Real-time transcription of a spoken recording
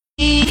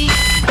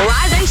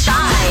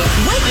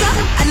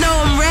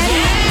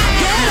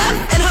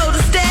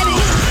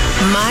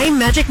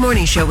Magic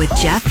Morning Show with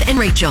Jeff and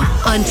Rachael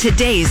on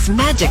today's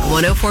Magic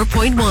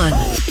 104.1.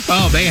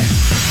 Oh, man.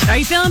 Are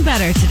you feeling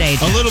better today,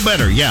 Jeff? A little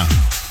better, yeah.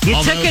 You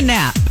took a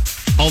nap.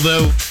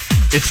 Although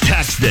it's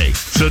tax day.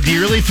 So do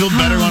you really feel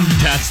better on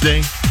tax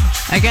day?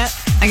 I got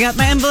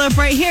my envelope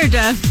right here,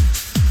 Jeff.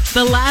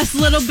 The last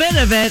little bit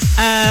of it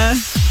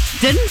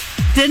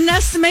didn't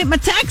estimate my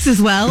taxes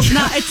well.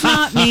 No, it's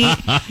not me.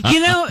 You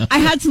know, I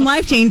had some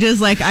life changes.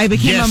 Like I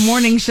became a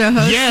morning show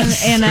host,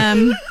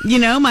 and you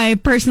know, my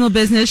personal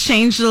business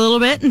changed a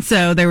little bit, and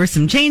so there were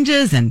some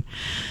changes, and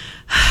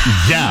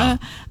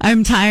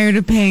I'm tired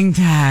of paying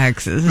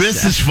taxes.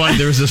 This is funny.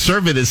 There was a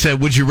survey that said,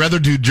 "Would you rather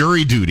do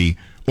jury duty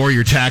or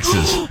your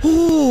taxes?"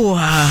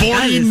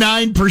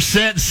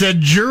 49% said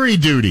jury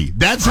duty.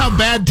 That's how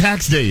bad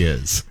tax day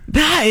is.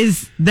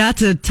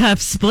 That's a tough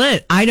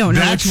split. I don't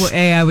know which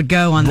way I would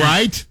go on that.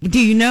 Right? Do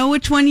you know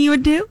which one you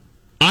would do?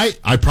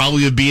 I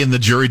probably would be in the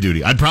jury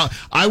duty.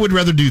 I would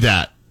rather do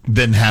that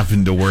than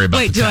having to worry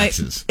about the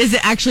taxes. Is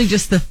it actually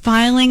just the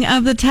filing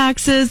of the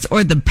taxes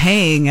or the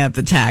paying of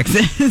the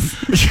taxes?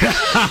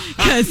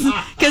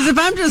 Because if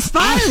I'm just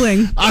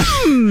filing,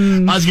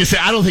 I was going to say,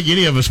 I don't think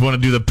any of us want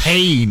to do the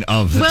paying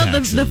of the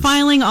taxes. Well, the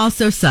filing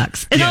also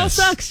sucks. It all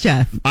sucks,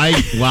 Jeff.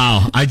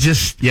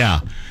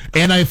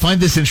 And I find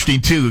this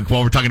interesting, too,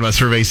 while we're talking about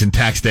surveys and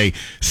tax day.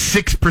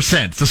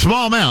 6%, it's a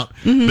small amount,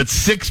 but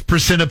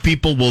 6% of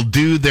people will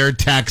do their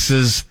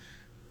taxes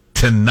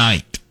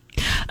tonight.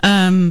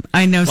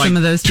 I know some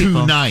of those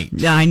people. Tonight.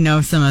 Yeah, I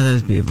know some of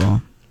those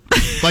people.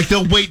 Like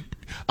they'll wait,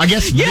 I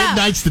guess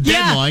midnight's the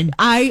deadline.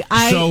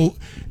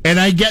 And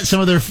I get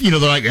some of their, they're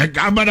like,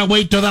 I'm going to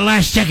wait till the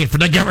last second for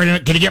the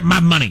government to get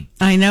my money.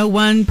 I know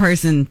one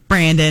person,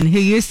 Brandon, who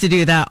used to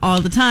do that all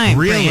the time.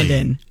 Really?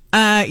 Brandon.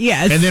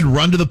 Yes. And then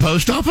run to the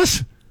post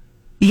office?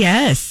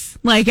 Yes.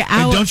 And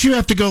don't you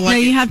have to go No,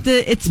 you have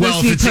to, it's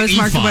supposed to be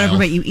postmarked or whatever,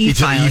 but you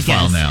e-file, it's an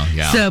e-file now,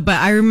 yeah. So, but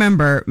I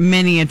remember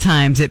many a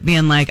times it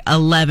being like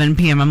 11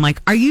 p.m. I'm like,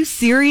 are you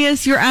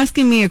serious? You're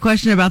asking me a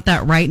question about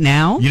that right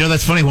now? You know,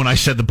 that's funny when I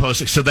said the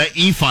post. So that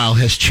e-file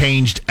has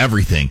changed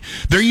everything.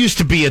 There used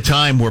to be a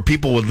time where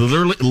people would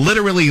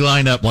literally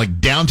line up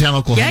like downtown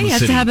Oklahoma City. Yeah, you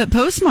have to have it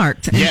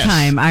postmarked in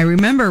time. I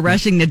remember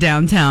rushing to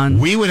downtown.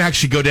 We would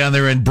actually go down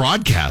there and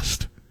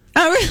broadcast.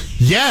 Oh, really?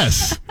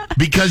 Yes,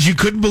 because you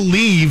couldn't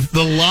believe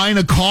the line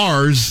of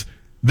cars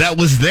that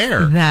was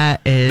there. That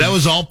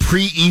was all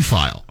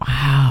pre-e-file.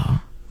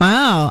 Wow.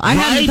 I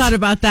hadn't thought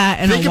about that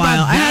in a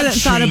while. I hadn't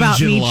thought about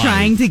me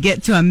trying to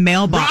get to a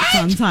mailbox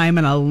on time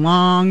in a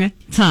long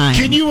time.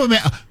 Can you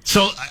imagine?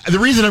 So the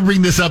reason I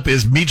bring this up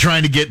is me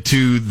trying to get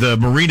to the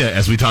marina,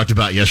 as we talked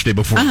about yesterday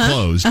before it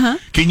closed.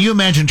 Can you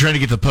imagine trying to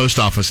get to the post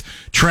office?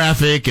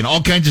 Traffic and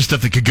all kinds of stuff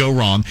that could go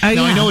wrong. I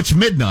know it's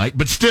midnight,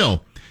 but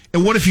still.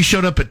 And what if you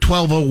showed up at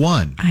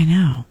 12:01? I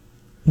know.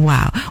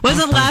 Wow.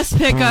 Wasn't last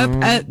pickup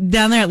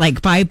down there at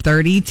like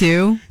 5:30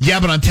 too?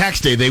 Yeah, but on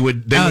tax day they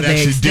would actually do it.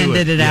 They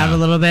extended it out a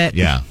little bit.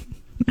 Yeah.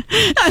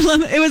 I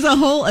love it. It was a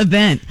whole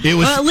event. It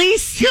was. Well, at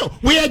least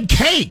we had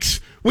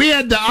cakes. We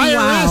had the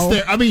IRS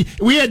there. I mean,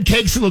 we had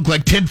cakes that looked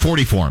like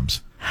 1040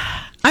 forms.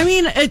 I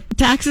mean,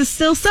 taxes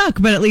still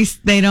suck, but at least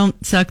they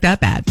don't suck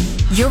that bad.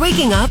 You're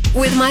waking up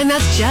with My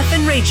Meth, Jeff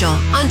and Rachael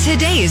on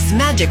today's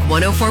Magic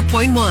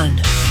 104.1.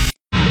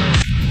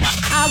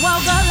 I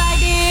woke up like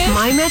this.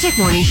 My Magic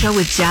Morning Show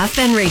with Jeff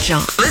and Rachael.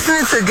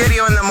 Listening to Goody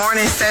in the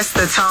morning sets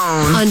the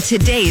tone. On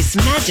today's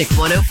Magic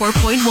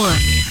 104.1.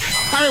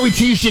 All right, we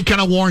teased you, kind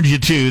of warned you,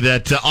 too,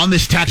 that on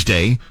this tax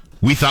day,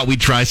 we thought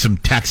we'd try some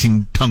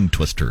taxing tongue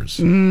twisters.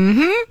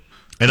 Mm-hmm.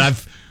 And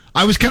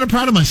I was kind of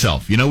proud of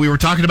myself. You know, we were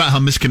talking about how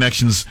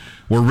misconnections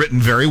were written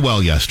very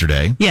well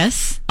yesterday.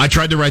 Yes. I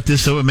tried to write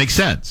this so it makes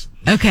sense.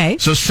 Okay.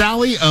 So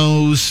Sally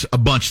owes a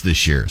bunch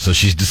this year, so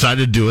she's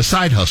decided to do a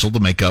side hustle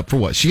to make up for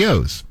what she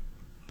owes.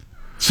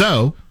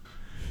 So,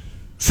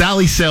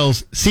 Sally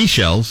sells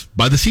seashells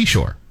by the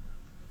seashore.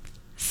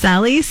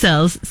 Sally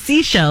sells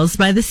seashells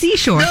by the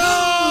seashore.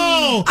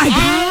 No! I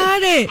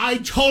got it. I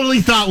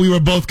totally thought we were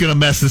both going to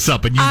mess this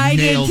up, and you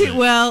nailed it.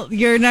 Well,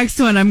 your next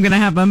one I'm going to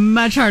have a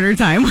much harder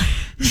time with.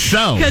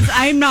 So. Because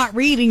I'm not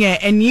reading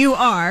it, and you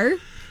are.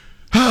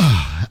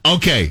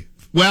 Okay.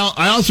 Well,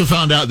 I also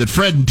found out that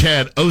Fred and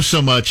Ted owe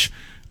so much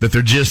that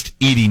they're just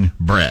eating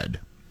bread.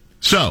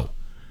 So,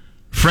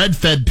 Fred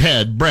fed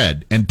Ted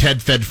bread, and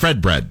Ted fed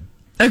Fred bread.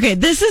 Okay,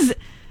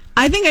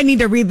 I think I need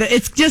to read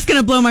it's just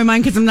going to blow my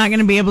mind because I'm not going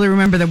to be able to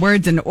remember the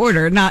words in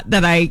order. Not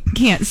that I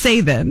can't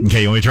say them.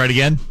 Okay, you want me to try it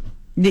again?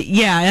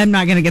 Yeah, I'm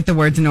not going to get the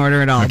words in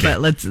order at all, okay.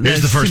 But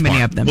Here's the first too many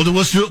part. of them. We'll do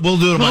it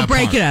We'll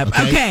break it up.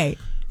 Okay.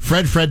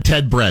 Fred fed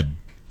Ted bread.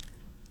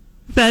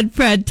 Fred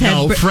fed Ted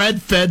bread. No,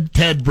 Fred fed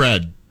Ted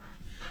bread.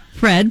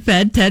 Fred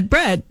fed Ted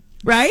bread,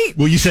 right?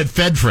 Well, you said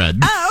fed Fred.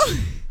 Oh.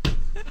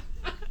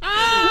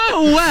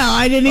 Well,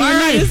 I didn't even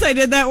notice I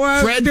did that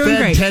wrong. Fred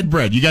fed Ted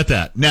bread. You got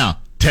that. Now,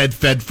 Ted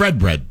fed Fred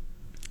bread.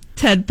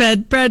 Ted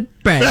fed bread.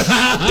 Did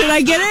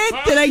I get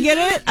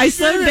it? I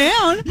slowed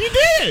down. You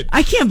did.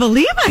 I can't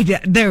believe I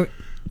did.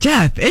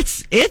 Jeff,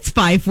 it's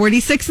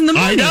 5:46 in the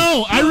morning. I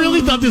know. I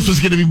really thought this was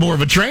going to be more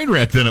of a train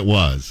wreck than it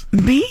was.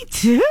 Me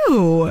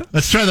too.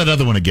 Let's try that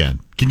other one again.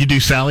 Can you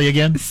do Sally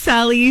again?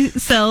 Sally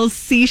sells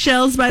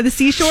seashells by the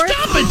seashore.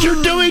 Stop it!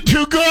 You're doing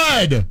too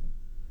good.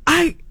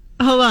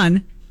 Hold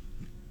on.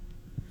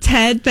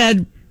 Ted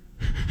fed.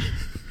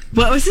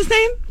 What was his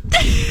name?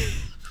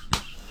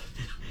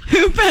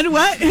 Who fed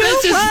what? Who?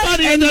 This is what?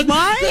 funny. And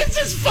why? This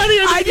is funny.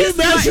 I just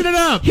messing it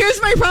up. Here's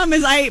my problem: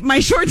 is my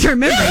short-term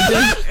memory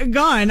is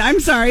gone. I'm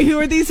sorry. Who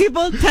are these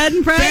people? Ted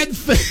and Fred.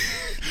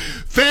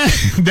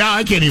 Fed. Now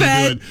I can't even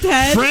do it.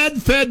 Ted.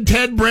 Fred fed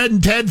Ted bread,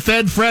 and Ted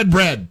fed Fred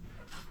bread.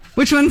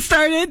 Which one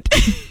started?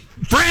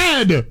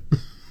 Fred.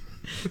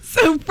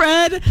 So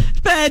Fred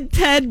fed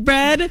Ted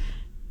bread,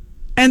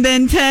 and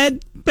then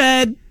Ted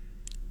fed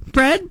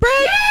Fred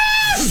bread.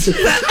 Yes!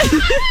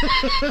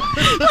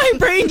 My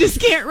brain just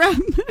can't wrap.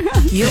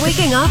 You're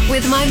waking up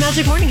with My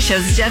Magic Morning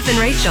Show's Jeff and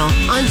Rachel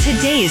on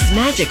today's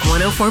Magic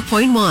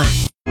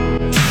 104.1.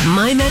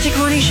 My Magic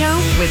Morning Show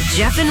with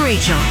Jeff and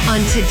Rachel on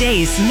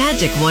today's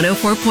Magic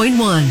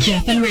 104.1.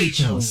 Jeff and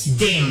Rachel's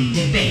Daily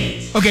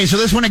Debate. Okay, so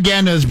this one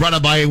again is brought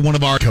up by one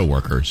of our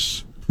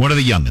coworkers, one of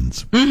the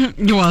youngins.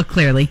 Mm-hmm. Well,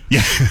 clearly.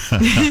 Yeah.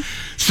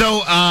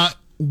 So,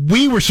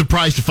 we were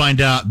surprised to find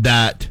out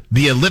that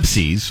the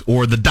ellipses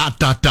or the ...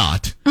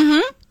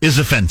 is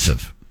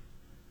offensive.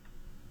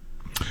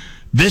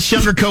 This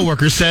younger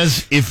coworker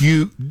says if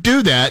you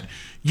do that,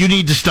 you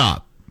need to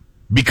stop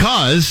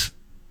because ...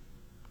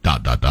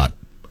 I'm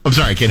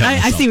sorry, I can't help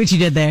myself. I see what you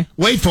did there.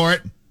 Wait for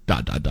it ...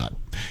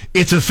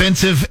 It's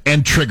offensive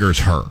and triggers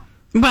her.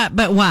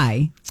 But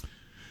why?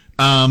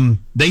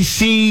 They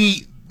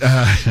see...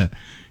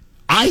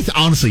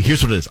 honestly,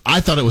 here's what it is.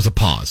 I thought it was a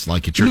pause,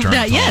 like it's your turn to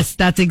talk. Yes,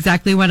 that's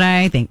exactly what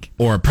I think.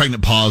 Or a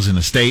pregnant pause in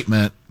a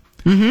statement.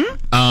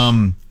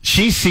 Mm-hmm.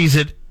 She sees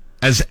it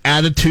as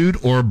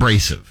attitude or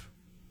abrasive.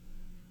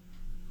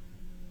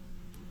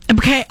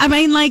 Okay, I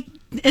mean, like,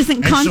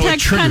 isn't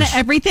context kind of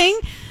everything?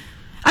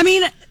 I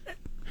mean,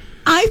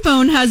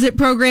 iPhone has it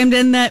programmed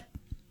in that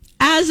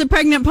as a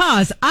pregnant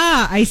pause.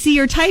 I see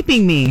you're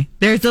typing me.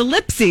 There's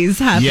ellipses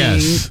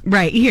happening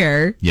right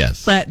here.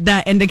 Yes. But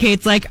that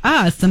indicates like,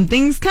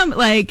 something's coming.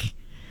 Like,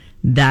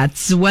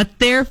 that's what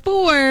they're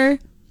for.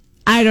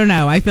 I don't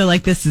know. I feel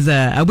like this is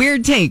a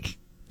weird take.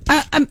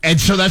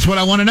 And so that's what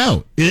I want to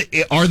know.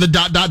 Are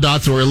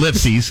the ... or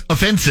ellipses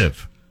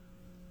offensive?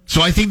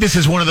 So I think this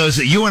is one of those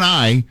that you and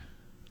I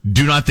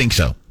do not think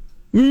so.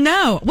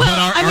 No.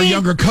 Well, but our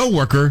younger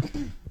coworker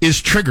is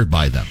triggered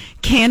by them.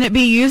 Can it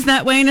be used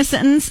that way in a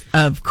sentence?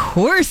 Of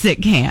course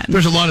it can.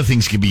 There's a lot of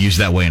things can be used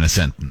that way in a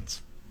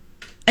sentence.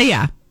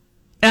 Yeah.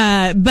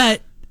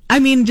 But I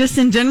mean, just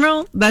in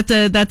general, that's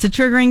a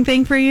triggering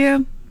thing for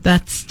you.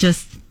 That's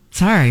just,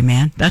 sorry,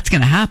 man. That's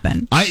going to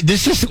happen. I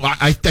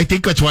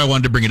think that's why I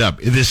wanted to bring it up.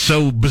 It is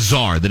so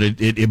bizarre that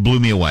it blew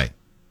me away.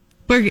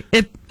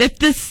 If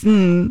this,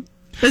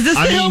 is this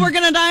the hill we're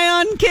going to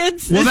die on,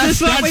 kids? Well, is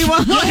this what we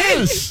want?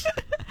 Yes.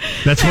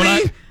 That's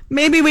what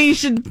maybe we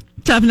should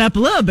toughen up a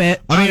little bit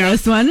on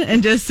this one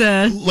and just...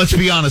 let's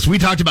be honest. We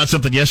talked about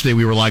something yesterday.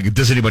 We were like,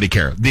 does anybody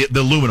care? The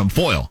aluminum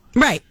foil.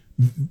 Right.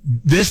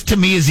 This, to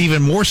me, is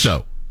even more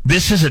so.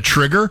 This is a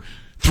trigger.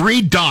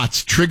 3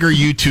 dots trigger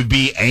you to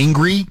be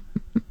angry.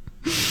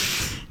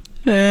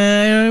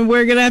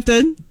 We're gonna have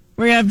to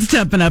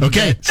toughen up.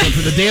 Okay, so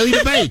for the daily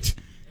debate,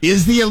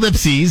 is the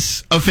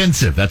ellipses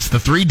offensive? That's the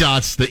 3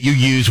 dots that you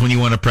use when you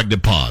want a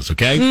pregnant pause,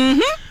 okay?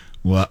 Mm-hmm.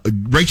 Well,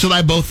 Rachel and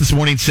I both this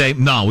morning say,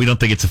 no, we don't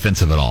think it's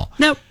offensive at all.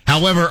 Nope.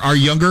 However, our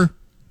younger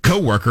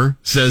coworker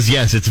says,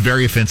 yes, it's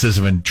very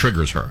offensive and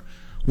triggers her.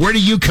 Where do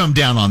you come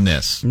down on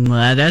this?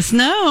 Let us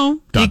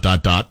know. ...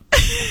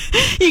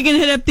 You can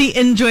hit up the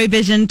Enjoy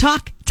Vision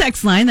Talk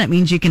text line. That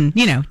means you can,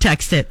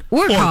 text it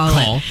or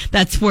call it.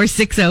 That's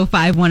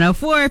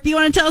 460-5104 if you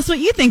want to tell us what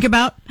you think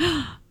about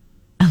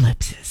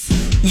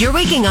ellipsis. You're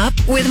waking up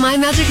with My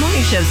Magic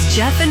Morning Show's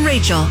Jeff and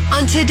Rachel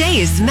on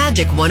today's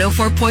Magic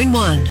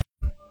 104.1.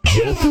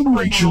 Jeff and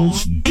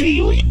Rachel's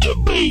Daily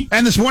Debate.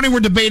 And this morning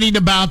we're debating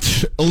about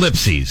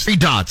ellipses. 3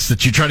 dots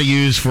that you try to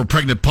use for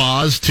pregnant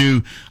pause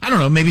to, I don't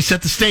know, maybe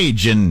set the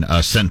stage in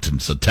a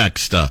sentence, a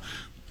text.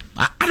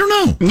 I don't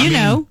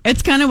know.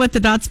 It's kind of what the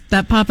dots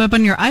that pop up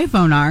on your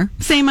iPhone are.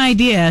 Same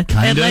idea.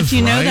 It lets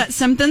you know that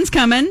something's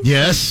coming.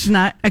 Yes. It's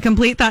not a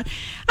complete thought.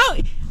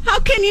 How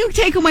can you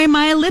take away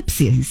my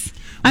ellipses?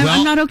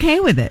 I'm not okay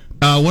with it.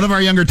 One of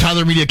our younger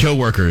Tyler Media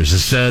coworkers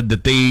has said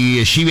that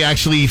she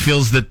actually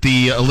feels that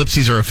the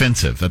ellipses are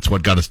offensive. That's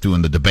what got us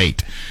doing the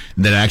debate.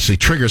 And that actually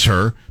triggers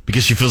her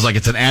because she feels like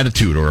it's an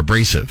attitude or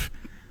abrasive.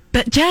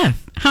 But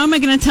Jeff, how am I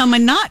going to tell my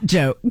not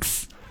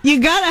jokes? You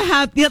gotta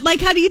have,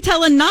 how do you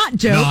tell a not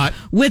joke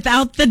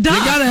without the dots?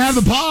 You gotta have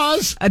a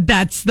pause.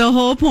 That's the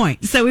whole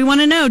point. So we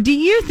want to know, do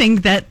you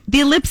think that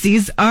the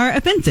ellipses are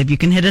offensive? You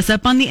can hit us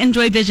up on the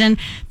Enjoy Vision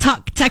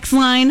Talk text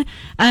line.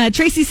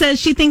 Tracy says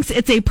she thinks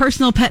it's a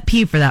personal pet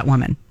peeve for that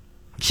woman.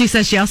 She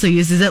says she also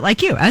uses it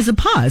like you, as a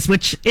pause,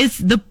 which is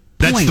the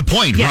point. That's the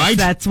point, yes, right?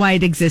 That's why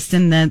it exists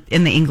in the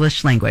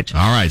English language.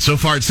 All right. So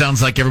far, it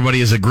sounds like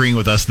everybody is agreeing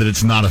with us that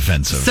it's not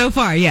offensive. So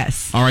far,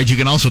 yes. All right. You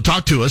can also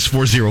talk to us,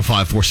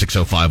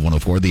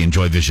 405-460-5104, the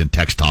Enjoy Vision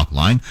text talk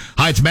line.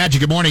 Hi, it's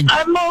Magic. Good morning.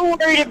 I'm more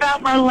worried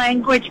about my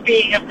language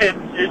being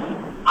offensive.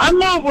 I'm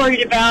more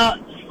worried about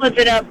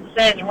slipping up and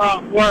saying the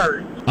wrong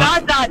words.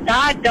 Dot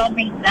don't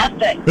mean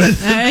nothing.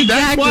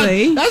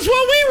 Exactly. That's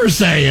what we were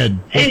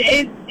saying.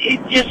 It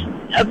just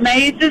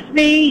amazes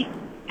me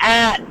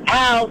at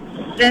how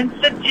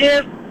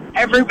sensitive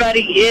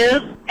everybody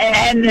is,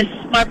 and this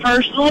is my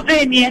personal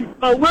opinion,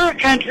 but we're a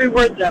country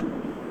with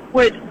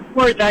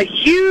a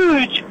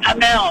huge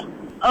amount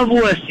of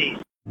wussies.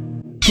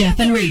 Jeff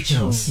and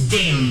Rachel's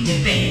Daily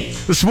Debate.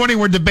 This morning,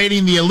 we're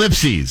debating the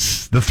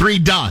ellipses, the three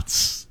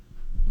dots.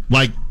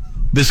 Like,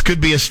 this could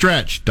be a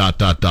stretch, ...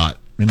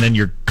 And then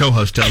your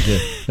co-host tells you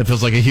it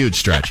feels like a huge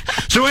stretch.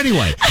 So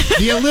anyway,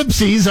 the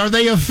ellipses, are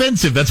they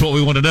offensive? That's what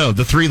we want to know.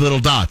 The three little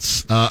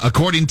dots.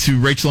 According to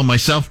Rachel and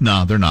myself,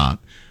 no, they're not.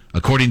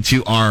 According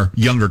to our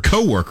younger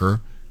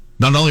coworker,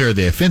 not only are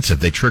they offensive,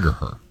 they trigger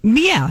her.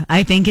 Yeah,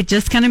 I think it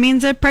just kind of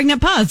means a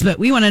pregnant pause, but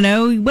we want to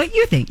know what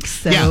you think.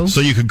 So. Yeah, so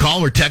you can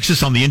call or text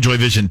us on the Enjoy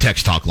Vision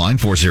text talk line,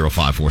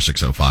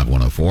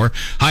 405-460-5104.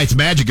 Hi, it's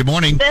Magic. Good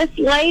morning. This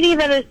lady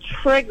that is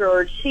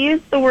triggered, she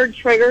used the word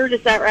triggered,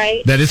 is that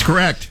right? That is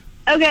correct.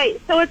 Okay,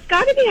 so it's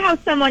got to be how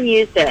someone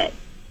used it.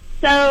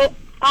 So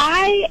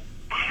I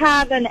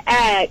have an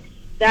ex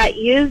that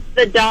used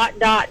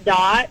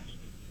the ...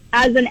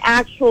 as an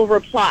actual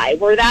reply,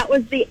 where that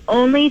was the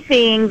only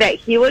thing that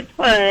he would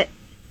put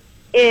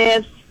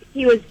if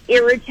he was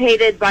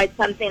irritated by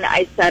something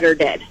I said or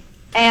did.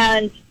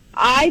 And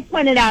I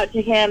pointed out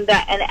to him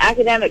that in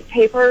academic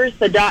papers,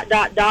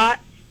 the ...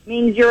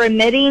 means you're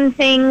omitting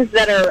things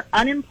that are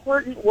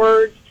unimportant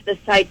words to the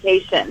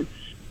citation.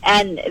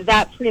 And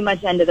that pretty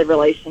much ended the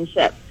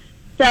relationship.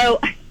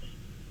 So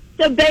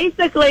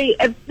basically,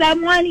 if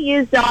someone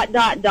used ...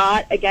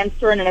 against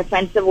her in an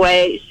offensive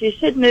way, she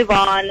should move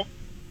on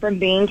from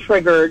being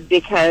triggered,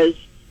 because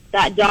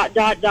that ...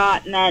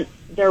 meant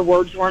their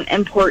words weren't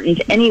important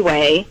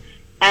anyway,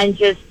 and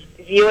just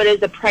view it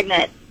as a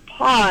pregnant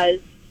pause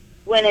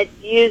when it's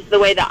used the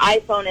way the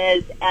iPhone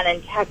is and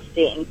in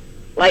texting.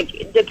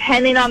 Like,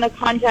 depending on the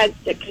context,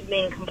 it could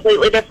mean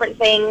completely different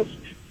things.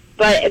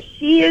 But if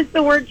she used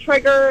the word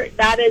trigger,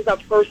 that is a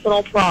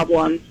personal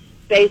problem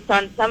based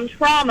on some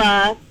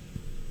trauma,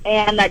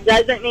 and that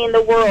doesn't mean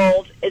the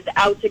world is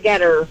out to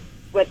get her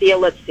with the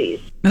ellipses.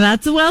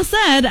 That's well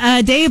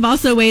said. Dave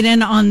also weighed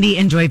in on the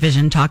Enjoy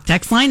Vision talk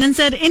text line and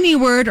said any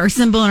word or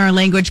symbol in our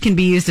language can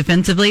be used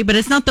offensively, but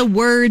it's not the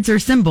words or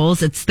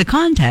symbols, it's the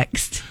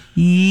context.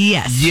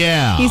 Yes.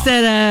 Yeah. He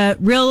said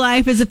real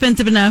life is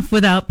offensive enough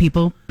without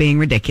people being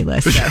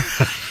ridiculous.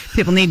 So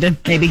people need to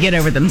maybe get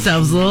over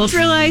themselves a little to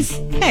realize,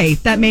 hey,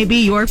 that may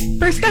be your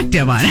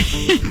perspective on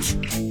it.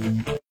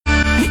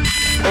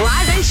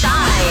 Rise and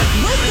shine.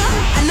 Wake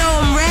up, I know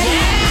I'm ready.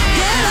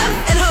 Get up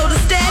and hold it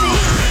steady.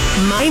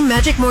 My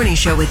Magic Morning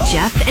Show with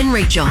Jeff and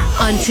Rachel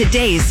on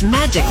today's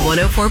Magic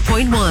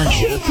 104.1.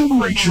 Jeff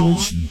and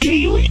Rachel's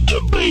Daily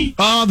Debate.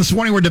 This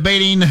morning we're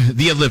debating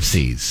the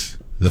ellipses,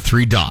 the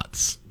three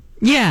dots.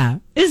 Yeah.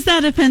 Is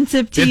that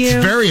offensive to you? It's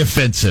very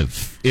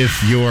offensive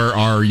if you're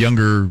our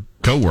younger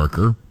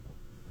coworker.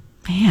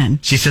 Man.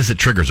 She says it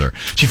triggers her.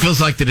 She feels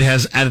like that it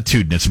has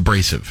attitude and it's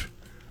abrasive.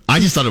 I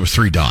just thought it was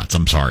three dots.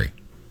 I'm sorry.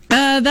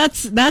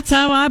 That's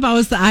how I've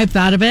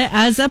thought of it,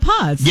 as a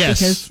pause.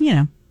 Yes.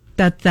 Because,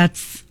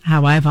 that's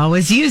how I've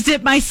always used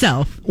it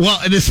myself. Well,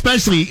 and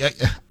especially,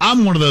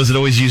 I'm one of those that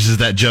always uses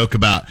that joke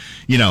about,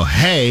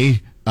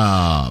 hey,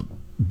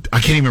 I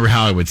can't even remember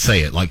how I would say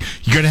it. Like,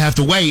 you're going to have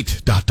to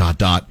wait, ...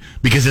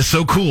 because it's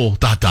so cool, ...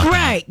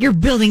 Right. You're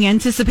building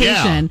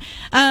anticipation.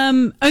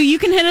 Yeah. You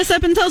can hit us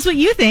up and tell us what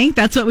you think.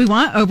 That's what we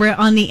want over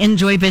on the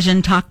Enjoy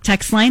Vision talk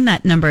text line.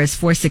 That number is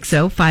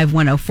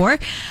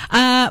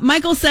 460-5104.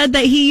 Michael said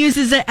that he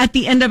uses it at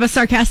the end of a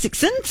sarcastic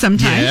sentence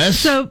sometimes. Yes.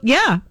 So,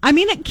 yeah. I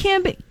mean, it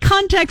can be.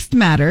 Context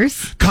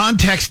matters.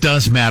 Context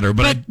does matter,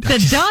 but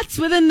the dots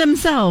within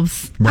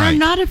themselves are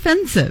not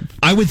offensive.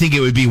 I would think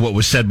it would be what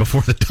was said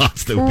before the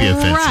dots that would be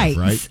offensive.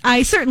 Right.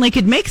 I certainly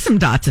could make some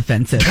dots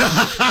offensive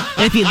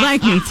if you'd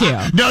like me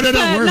to. No. We're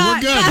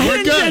good.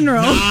 We're good.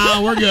 General.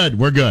 No, we're good.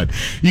 We're good.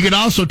 You can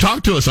also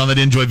talk to us on that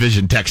Enjoy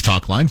Vision text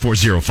talk line,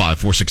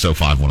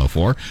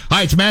 405-460-5104.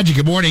 Hi, it's Magic.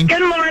 Good morning.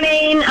 Good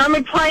morning. I'm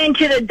replying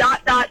to the ...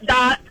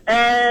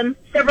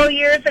 Several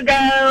years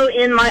ago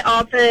in my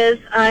office,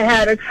 I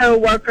had a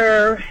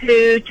coworker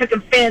who took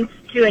offense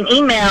to an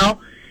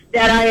email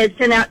that I had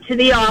sent out to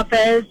the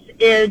office,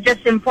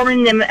 just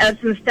informing them of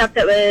some stuff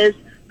that was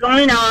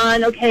going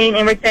on, okay, and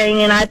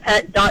everything, and I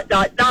put ...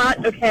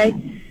 okay,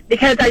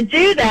 because I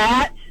do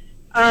that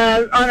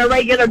on a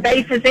regular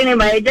basis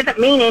anyway. It doesn't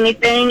mean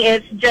anything.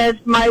 It's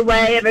just my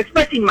way of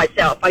expressing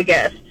myself, I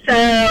guess.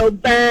 So,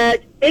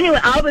 but anyway,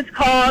 I was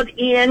called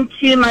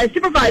into my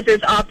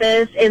supervisor's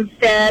office and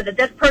said that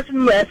this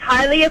person was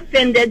highly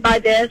offended by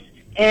this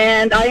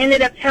And I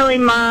ended up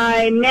telling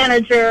my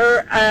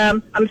manager,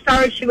 I'm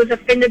sorry she was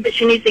offended, but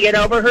she needs to get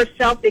over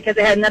herself because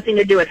it had nothing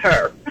to do with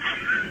her.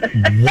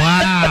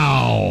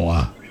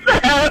 Wow.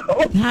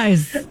 That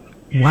is,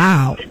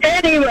 wow.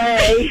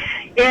 Anyway,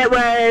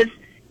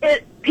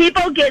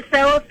 people get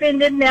so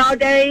offended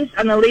nowadays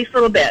on the least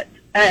little bit.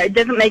 It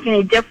doesn't make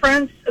any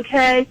difference,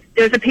 okay?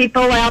 There's a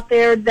people out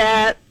there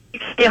that you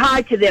say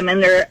hi to them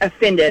and they're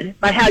offended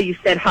by how you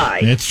said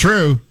hi. It's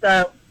true.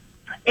 So,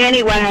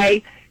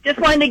 anyway, just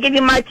wanted to give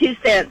you my 2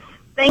 cents.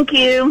 Thank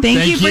you.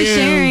 Thank you for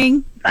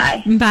sharing.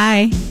 Bye.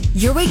 Bye.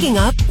 You're waking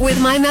up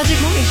with My Magic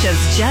Morning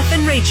Show's Jeff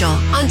and Rachel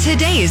on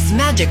today's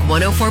Magic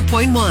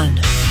 104.1.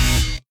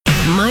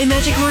 My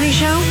Magic Morning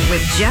Show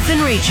with Jeff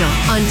and Rachel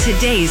on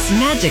today's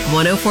Magic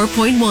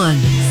 104.1.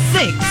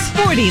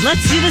 6:40.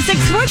 Let's do the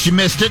 6:40. She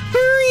missed it.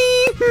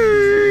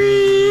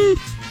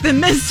 The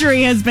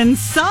mystery has been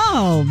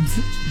solved.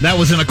 That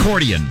was an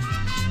accordion.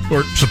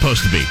 Or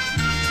supposed to be.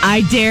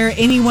 I dare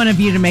any one of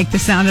you to make the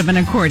sound of an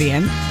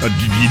accordion.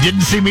 You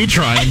didn't see me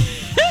trying.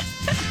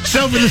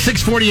 So for the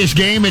 640-ish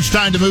game, it's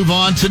time to move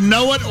on to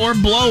Know It or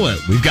Blow It.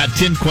 We've got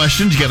 10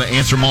 questions. You got to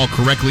answer them all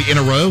correctly in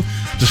a row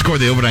to score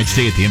the overnight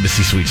stay at the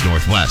Embassy Suites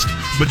Northwest.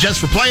 But just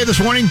for play this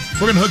morning,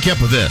 we're going to hook you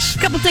up with this.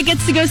 Couple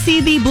tickets to go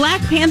see the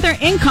Black Panther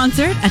in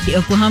concert at the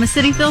Oklahoma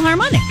City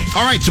Philharmonic.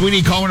 All right, so we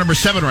need caller number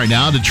 7 right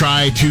now to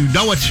try to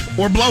know it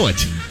or blow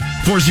it.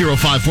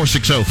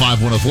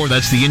 405-460-5104.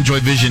 That's the Enjoy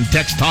Vision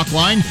text talk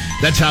line.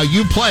 That's how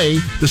you play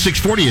the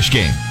 640-ish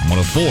game.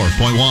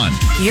 104.1.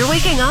 You're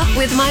waking up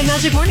with My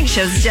Magic Morning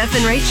Show's Jeff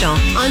and Rachel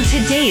on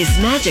today's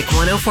Magic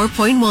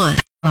 104.1.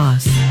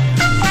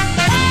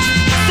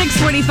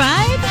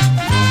 6:45.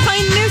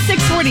 Playing new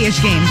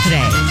 640-ish game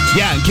today.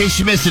 Yeah, in case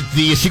you missed it,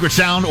 the secret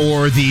sound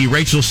or the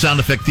Rachel Sound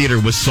Effect Theater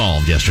was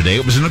solved yesterday.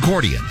 It was an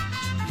accordion.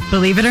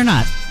 Believe it or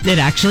not, it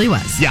actually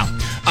was. Yeah.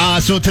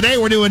 So today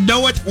we're doing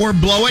Know It or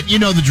Blow It. You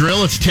know the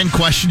drill. It's 10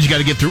 questions. You got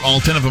to get through all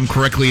 10 of them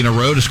correctly in a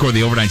row to score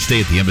the overnight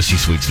stay at the Embassy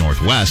Suites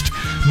Northwest.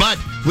 But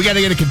we got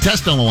to get a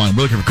contestant on the line.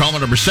 We're looking for caller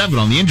number 7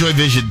 on the Enjoy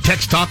Vision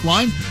text talk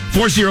line,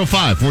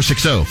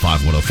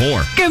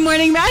 405-460-5104. Good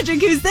morning, Magic.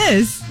 Who's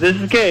this? This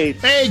is Kate.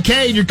 Hey,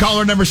 Kate, you're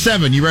caller number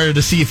 7. You ready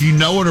to see if you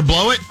know it or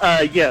blow it?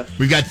 Yes.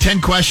 We've got 10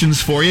 questions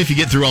for you. If you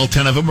get through all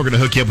 10 of them, we're going to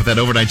hook you up with that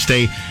overnight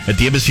stay at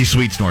the Embassy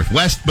Suites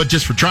Northwest. But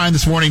just for trying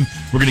this morning,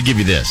 we're going to give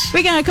you this.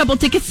 We got a couple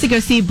tickets to go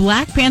see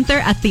Black Panther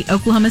at the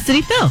Oklahoma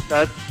City Phil.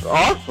 That's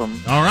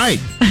awesome. All right.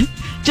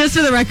 Just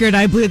for the record,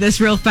 I blew this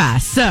real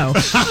fast. So,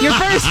 your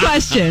first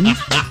question.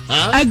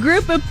 A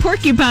group of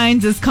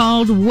porcupines is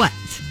called what?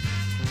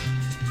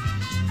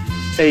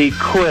 A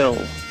quill.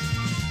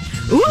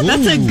 Ooh,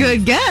 that's a Ooh.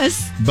 good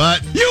guess.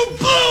 But you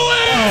blew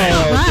it!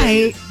 All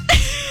right.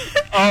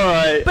 All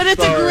right. But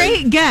it's sorry. a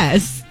great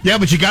guess. Yeah,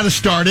 but you got to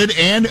start it.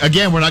 And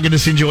again, we're not going to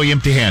send you away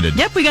empty-handed.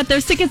 Yep, we got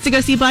those tickets to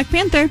go see Black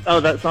Panther. Oh,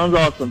 that sounds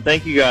awesome.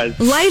 Thank you, guys.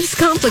 Life's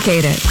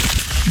complicated.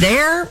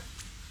 They're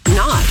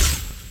not.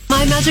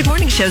 My Magic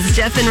Morning Show's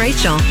Jeff and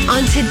Rachel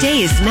on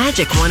today's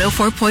Magic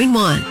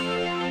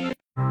 104.1.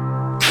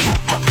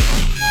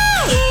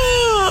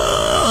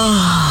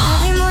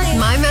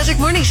 My Magic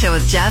Morning Show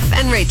with Jeff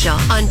and Rachel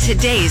on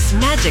today's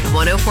Magic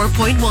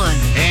 104.1.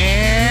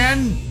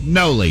 And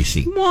no,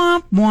 Lacey.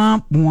 Womp,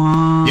 womp,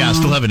 womp. Yeah,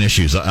 still having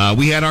issues.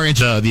 We had our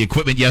the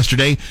equipment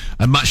yesterday.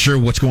 I'm not sure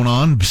what's going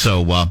on,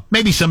 so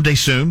maybe someday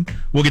soon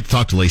we'll get to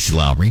talk to Lacey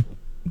Lowry.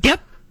 Yep.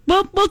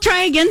 Well, we'll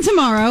try again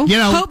tomorrow. You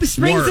know, hope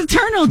springs work,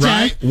 eternal, Jeff.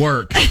 Right,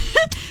 work.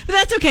 But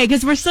that's okay,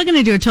 because we're still going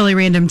to do a totally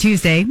random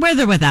Tuesday, with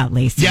or without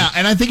Lacey. Yeah,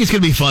 and I think it's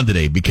going to be fun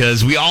today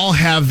because we all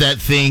have that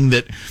thing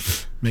that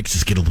makes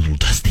us get a little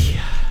dusty.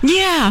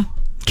 Yeah.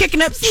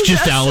 Kicking up some It's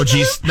just dust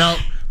allergies. No,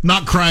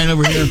 not crying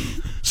over here.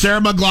 Sarah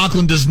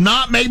McLachlan does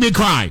not make me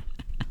cry.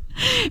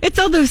 It's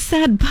all those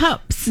sad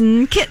pups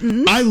and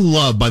kittens. I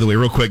love, by the way,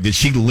 real quick, that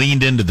she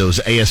leaned into those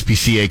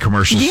ASPCA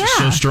commercials Yeah.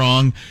 so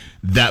strong.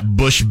 That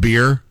Busch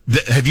beer.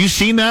 Have you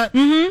seen that?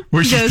 Mm-hmm.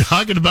 Where she's Yes.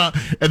 talking about,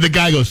 and the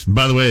guy goes,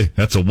 by the way,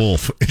 that's a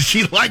wolf.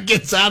 She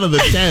gets out of the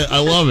tent. I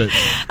love it.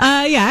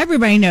 Yeah,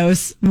 everybody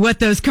knows what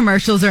those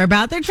commercials are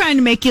about. They're trying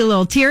to make you a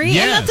little teary,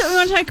 Yes. and that's what we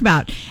want to talk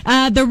about.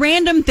 The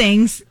random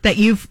things that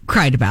you've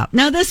cried about.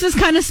 Now, this was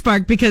kind of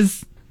sparked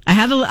because I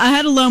had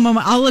a low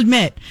moment. I'll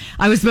admit,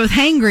 I was both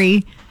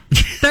hangry,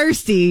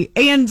 thirsty,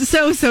 and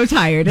so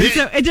tired. And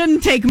so it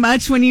didn't take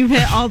much when you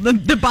hit all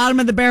the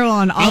bottom of the barrel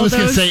on all I was those.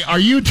 going to say, are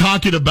you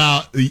talking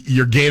about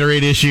your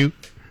Gatorade issue?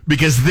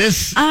 Because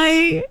this...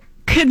 I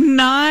could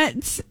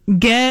not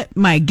get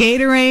my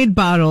Gatorade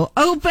bottle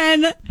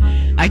open.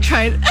 I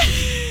tried...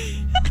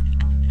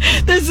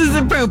 This is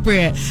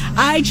appropriate.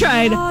 I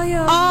tried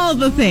all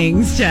the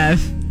things,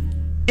 Jeff.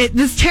 It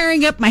was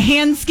tearing up my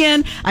hand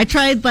skin. I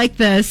tried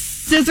the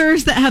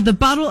scissors that have the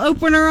bottle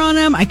opener on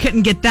them. I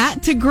couldn't get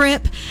that to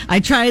grip. I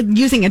tried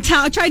using a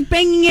towel. I tried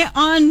banging it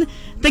on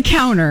the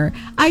counter.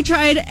 I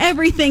tried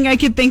everything I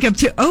could think of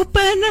to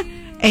open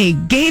a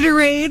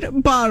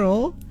Gatorade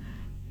bottle.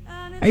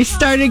 I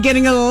started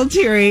getting a little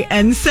teary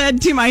and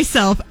said to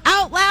myself,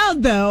 out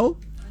loud though,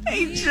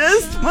 I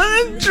just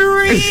want to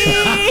drink.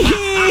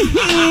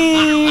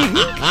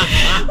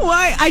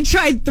 Why? I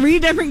tried 3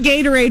 different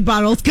Gatorade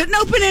bottles. Couldn't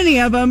open any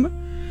of them.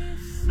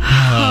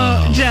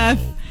 Oh, Jeff.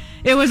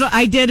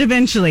 I did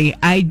eventually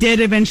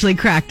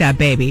crack that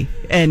baby.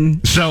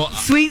 And so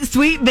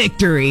sweet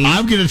victory.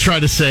 I'm going to try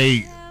to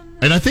say,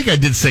 and I think I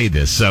did say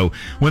this. So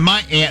when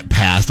my aunt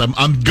passed,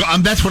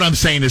 that's what I'm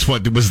saying is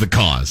what was the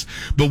cause.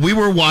 But we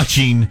were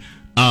watching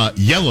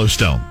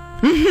Yellowstone.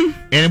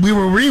 And we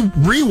were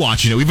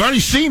rewatching it. We've already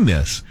seen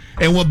this.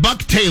 And when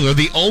Buck Taylor,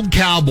 the old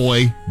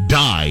cowboy,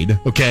 died,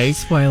 okay?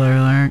 Spoiler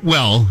alert.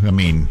 Well, I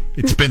mean,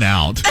 it's been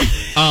out.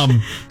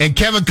 And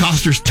Kevin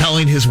Costner's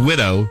telling his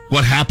widow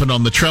what happened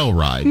on the trail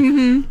ride.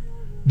 Mm-hmm.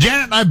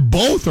 Janet and I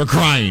both are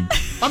crying.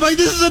 I'm like,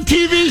 this is a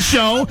TV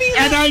show,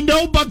 and I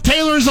know Buck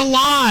Taylor's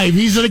alive.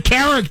 He's a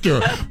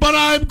character, but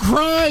I'm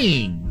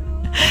crying.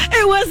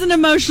 It was an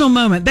emotional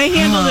moment. They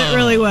handled it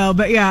really well.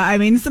 But yeah, I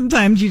mean,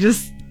 sometimes you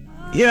just...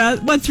 Yeah,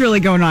 what's really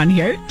going on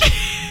here?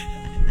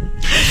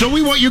 So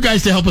we want you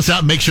guys to help us out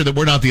and make sure that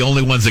we're not the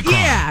only ones that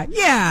cry.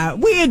 Yeah.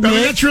 We admit. I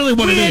mean, that's really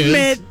what it is. We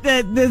admit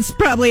that it's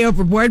probably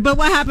overboard, but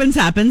what happens.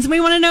 We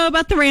want to know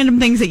about the random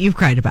things that you've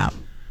cried about.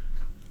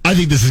 I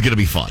think this is going to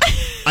be fun.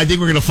 I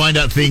think we're going to find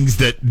out things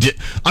that...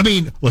 I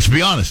mean, let's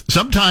be honest.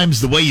 Sometimes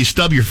the way you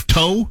stub your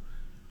toe,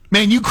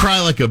 man, you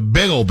cry like a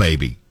big old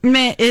baby.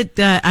 Man,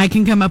 I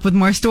can come up with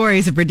more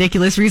stories of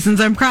ridiculous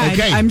reasons I'm crying.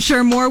 Okay. I'm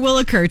sure more will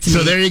occur to me.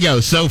 So there you go.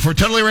 So for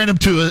Totally Random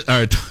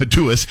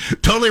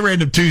Totally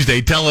Random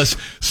Tuesday, tell us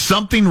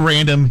something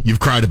random you've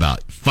cried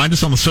about. Find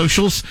us on the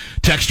socials,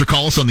 text or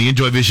call us on the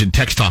Enjoy Vision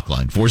text talk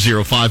line,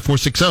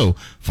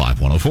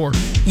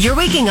 405-460-5104. You're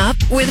waking up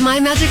with My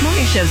Magic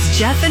Morning Show's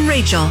Jeff and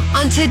Rachel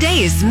on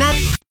today's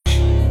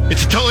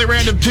It's a Totally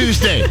Random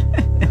Tuesday.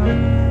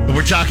 And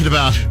we're talking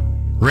about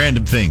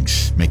random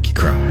things make you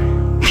cry.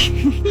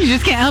 You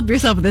just can't help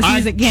yourself with this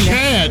music, can you? I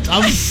can't.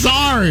 I'm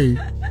sorry.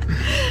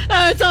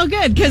 It's all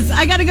good, because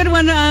I got a good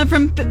one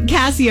from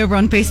Cassie over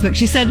on Facebook.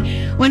 She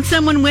said, when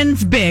someone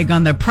wins big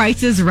on The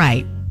Price is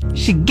Right,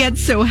 she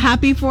gets so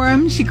happy for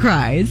him, she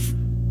cries.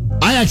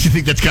 I actually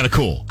think that's kind of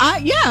cool.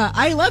 Yeah,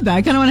 I love that.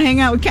 I kind of want to hang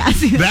out with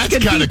Cassie. That's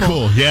kind of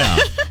cool, yeah.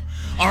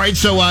 All right,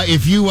 so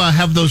if you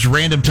have those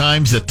random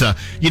times that,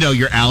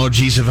 your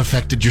allergies have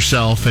affected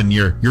yourself and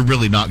you're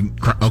really not...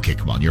 Okay,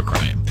 come on, you're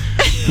crying.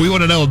 We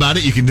want to know about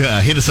it. You can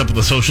hit us up on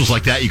the socials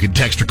like that. You can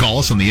text or call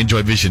us on the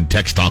Enjoy Vision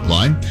text talk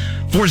line,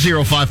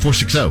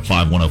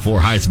 405-460-5104.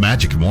 Hi, it's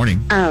Magic. Good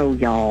morning. Oh,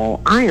 y'all,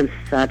 I am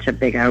such a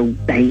big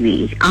old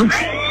baby. I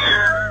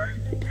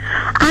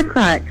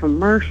cry at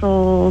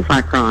commercials.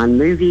 I cry on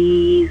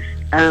movies.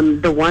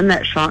 The one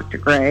that shocked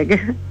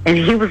Greg, and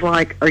he was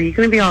like, are you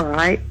going to be all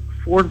right?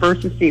 Ford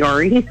versus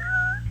Ferrari. He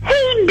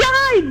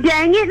died,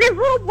 dang it. This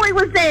little boy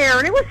was there,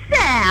 and it was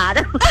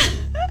sad.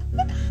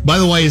 By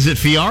the way, is it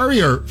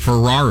Ferrari or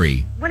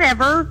Ferrari?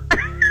 Whatever.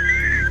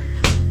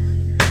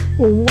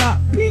 Wow.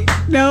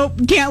 Nope,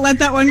 can't let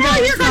that one go. No,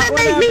 you're going to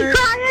make me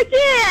cry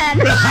again.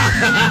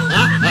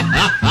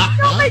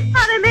 Don't make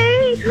fun of me.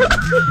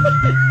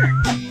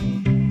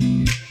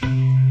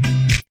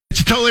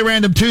 It's a Totally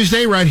Random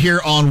Tuesday right here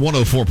on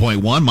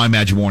 104.1, My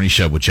Magic Morning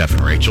Show with Jeff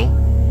and Rachel.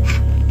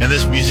 And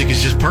this music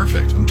is just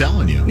perfect, I'm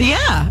telling you.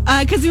 Yeah,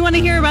 because we want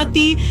to hear about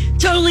the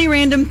totally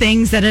random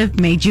things that have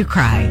made you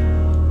cry.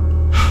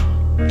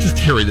 Just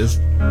hearing this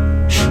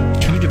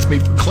kind of gets me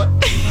for clip.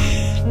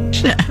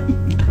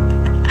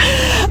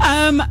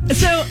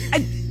 So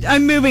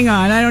I'm moving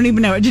on. I don't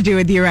even know what to do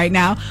with you right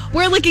now.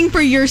 We're looking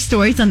for your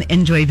stories on the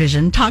Enjoy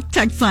Vision talk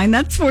text line.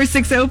 That's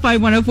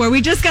 460-5104.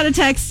 We just got a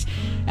text.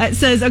 It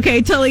says,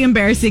 okay, totally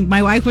embarrassing.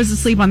 My wife was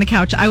asleep on the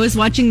couch. I was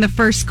watching the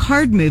first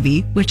Card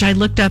movie, which I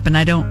looked up and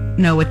I don't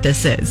know what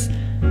this is.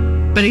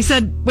 But he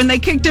said, when they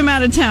kicked him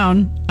out of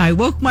town, I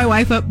woke my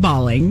wife up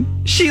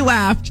bawling. She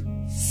laughed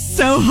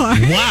so hard.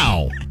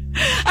 Wow.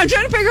 I'm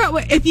trying to figure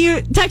out if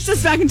you text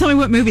us back and tell me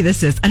what movie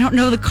this is. I don't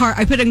know the car.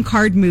 I put in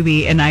Card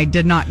movie and I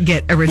did not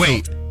get a result.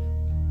 Wait,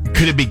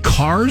 could it be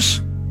Cars?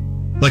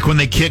 Like when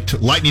they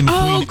kicked Lightning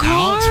McQueen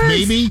out,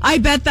 maybe? I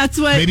bet that's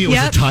what... Maybe it was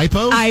a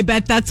typo? I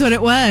bet that's what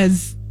it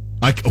was.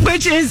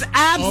 Which is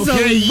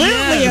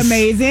absolutely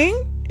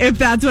amazing, if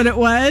that's what it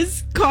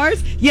was.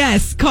 Cars?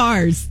 Yes,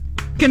 Cars.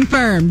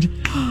 Confirmed.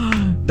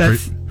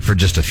 That's for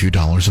just a few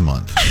dollars a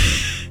month,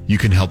 you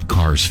can help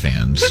Cars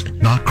fans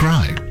not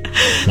cry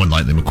when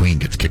Lightning McQueen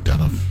gets kicked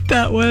out of.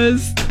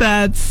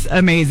 That's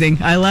amazing.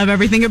 I love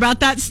everything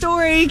about that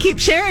story. Keep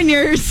sharing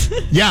yours.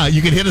 Yeah,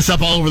 you can hit us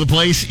up all over the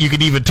place. You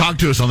can even talk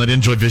to us on that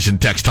Enjoy Vision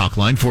text talk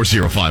line,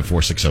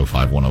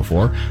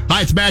 405-460-5104.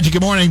 Hi, it's Magic.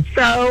 Good morning.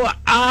 So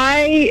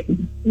I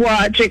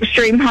watch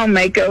Extreme Home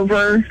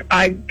Makeover.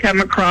 I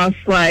come across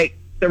like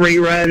the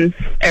reruns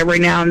every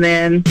now and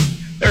then.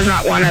 There's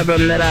not one of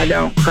them that I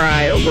don't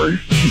cry over.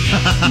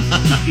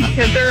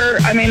 Because they're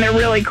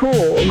really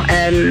cool.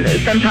 And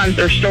sometimes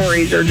their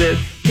stories are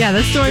just... Yeah,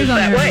 the stories on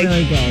there are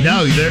really good.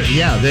 No,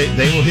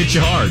 they will hit you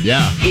hard,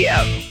 yeah.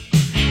 Yeah.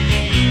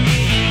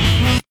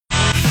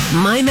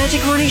 My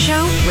Magic Morning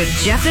Show with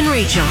Jeff and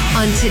Rachel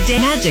on Today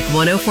Magic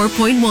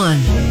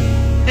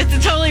 104.1. It's a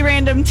totally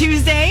random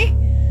Tuesday.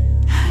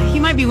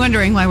 You might be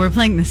wondering why we're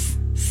playing this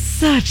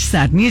such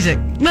sad music.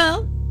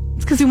 Well,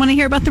 it's because we want to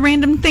hear about the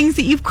random things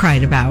that you've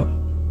cried about.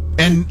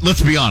 And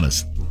let's be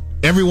honest,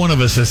 every one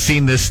of us has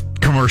seen this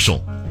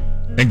commercial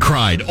and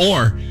cried,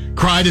 or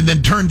cried and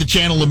then turned the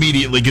channel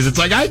immediately because it's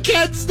like, I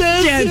can't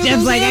stand it.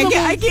 Jeff's like,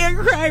 I can't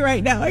cry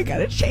right now. I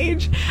gotta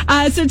change.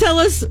 So tell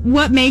us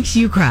what makes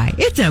you cry.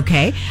 It's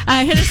okay.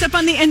 Hit us up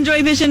on the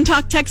Enjoy Vision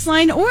Talk text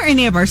line or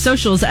any of our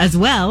socials as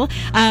well.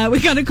 We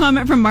got a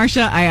comment from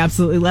Marsha. I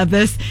absolutely love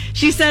this.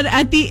 She said,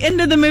 at the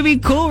end of the movie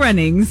Cool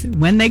Runnings,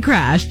 when they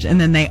crashed and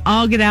then they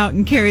all get out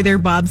and carry their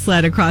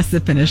bobsled across the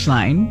finish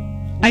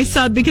line, I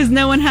sobbed because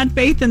no one had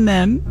faith in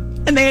them.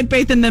 And they had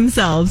faith in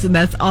themselves, and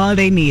that's all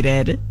they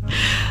needed.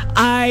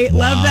 I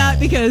love that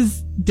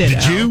because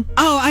Did you?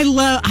 Oh,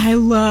 I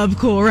love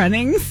Cool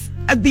Runnings.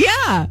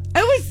 Yeah, it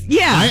was.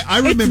 Yeah, I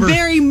remember. It's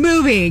very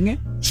moving.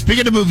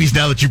 Speaking of movies,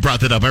 now that you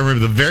brought that up, I remember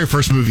the very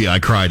first movie I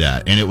cried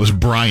at, and it was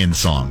Brian's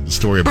song, the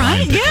story of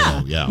Brian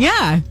Piccolo.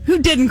 Yeah. Who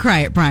didn't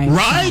cry at Brian's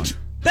right? song?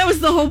 That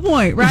was the whole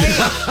point, right?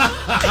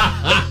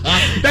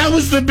 That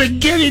was the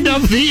beginning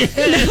of the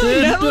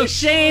end. No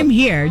shame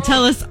here.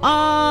 Tell us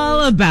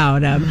all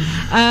about him.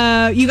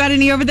 You got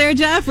any over there,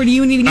 Jeff, or do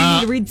you need me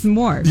to read some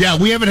more? Yeah,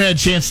 we haven't had a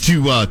chance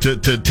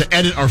to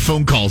edit our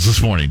phone calls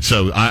this morning,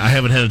 so I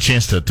haven't had a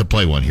chance to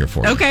play one here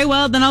for you. Okay,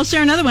 well, then I'll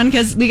share another one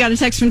because we got a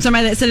text from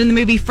somebody that said in the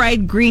movie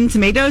Fried Green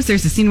Tomatoes,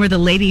 there's a scene where the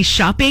lady's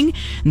shopping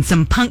and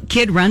some punk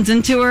kid runs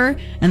into her,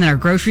 and then her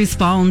groceries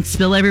fall and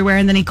spill everywhere,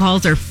 and then he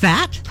calls her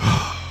fat.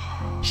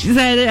 She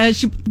said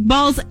she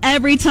bawls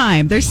every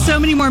time. There's so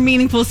many more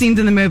meaningful scenes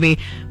in the movie.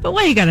 But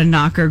why you gotta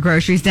knock her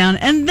groceries down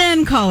and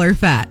then call her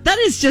fat? That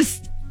is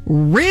just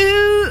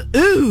rude.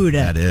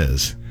 That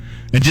is.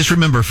 And just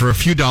remember, for a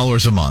few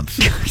dollars a month,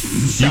 you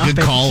can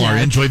call our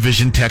Enjoy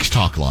Vision text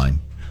talk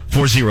line,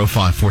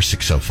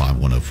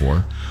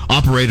 405-460-5104.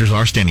 Operators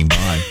are standing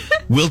by.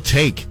 We'll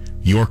take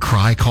your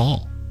cry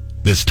call.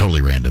 This is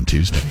Totally Random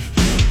Tuesday.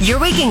 You're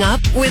waking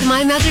up with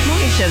My Magic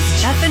Morning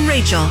Show's Jeff and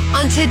Rachel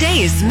on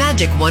today's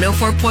Magic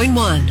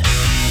 104.1.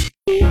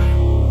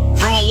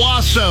 From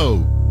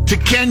Owasso to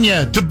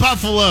Kenya to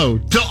Buffalo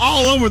to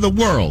all over the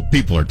world,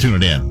 people are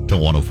tuning in to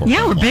 104.1.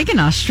 Yeah, we're big in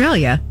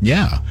Australia.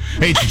 Yeah.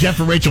 Hey, it's Jeff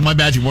and Rachel, My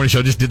Magic Morning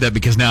Show. Just did that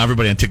because now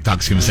everybody on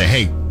TikTok is going to say,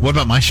 hey, what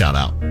about my shout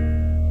out?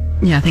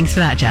 Yeah, thanks for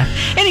that, Jeff.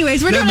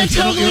 Anyways, we're doing a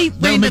totally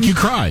random... That'll make you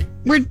cry.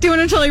 We're doing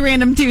a totally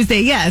random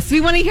Tuesday, yes.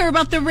 We want to hear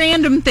about the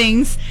random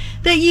things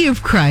that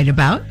you've cried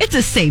about. It's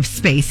a safe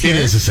space here. It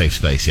is a safe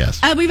space, yes.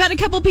 We've had a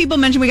couple people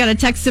mention, we got a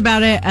text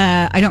about it.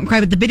 I don't cry,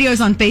 but the videos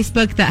on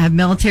Facebook that have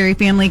military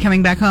family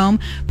coming back home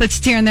puts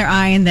a tear in their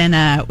eye. And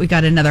then we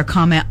got another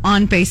comment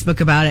on Facebook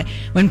about it.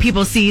 When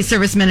people see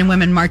servicemen and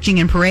women marching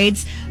in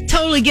parades,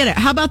 totally get it.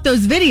 How about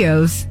those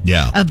videos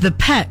of the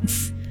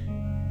pets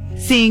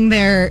seeing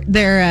their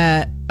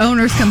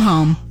owners come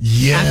home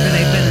after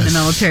they've been in the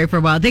military for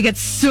a while? They get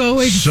so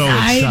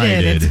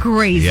excited. It's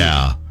crazy.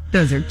 Yeah.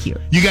 Those are cute.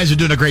 You guys are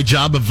doing a great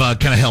job of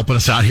kind of helping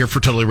us out here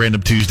for Totally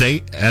Random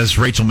Tuesday. As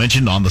Rachel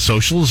mentioned, on the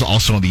socials,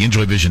 also on the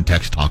Enjoy Vision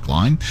text talk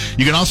line.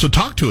 You can also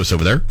talk to us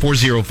over there,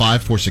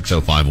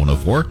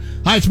 405-460-5104.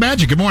 Hi, it's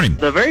Magic. Good morning.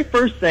 The very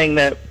first thing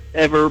that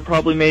ever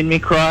probably made me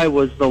cry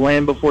was The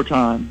Land Before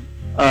Time.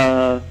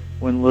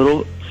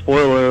 Spoiler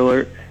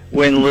alert,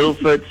 when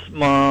Littlefoot's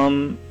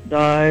mom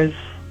dies.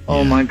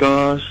 Oh my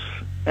gosh.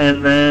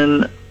 And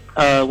then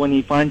when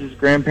he finds his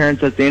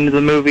grandparents at the end of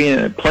the movie and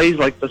it plays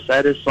like the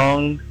saddest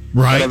song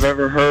that I've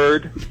ever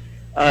heard.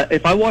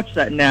 If I watched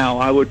that now,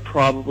 I would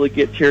probably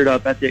get teared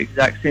up at the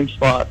exact same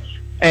spots.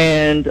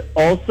 And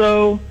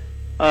also,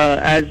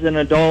 as an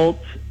adult,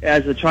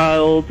 as a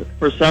child,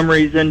 for some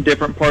reason,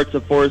 different parts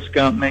of Forrest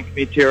Gump make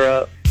me tear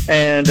up.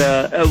 And,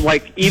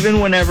 even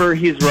whenever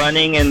he's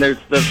running and there's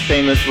the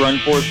famous run,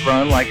 Forrest,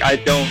 run, I'm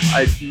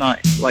not,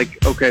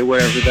 okay,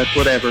 whatever, that's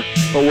whatever.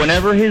 But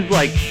whenever his,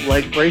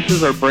 leg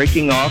braces are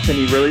breaking off and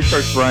he really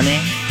starts running,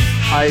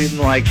 I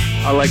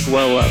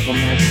well up. I'm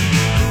like,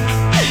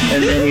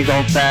 and then he's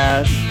all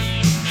fast.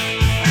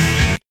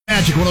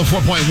 Magic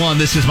 104.1,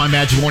 this is My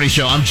Magic Morning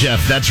Show. I'm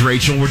Jeff, that's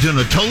Rachel. We're doing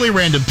a Totally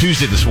Random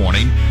Tuesday this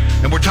morning,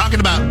 and we're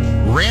talking about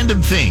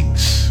random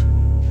things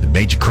that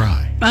made you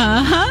cry.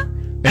 Uh-huh.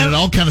 And it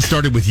all kind of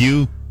started with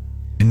you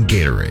and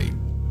Gatorade.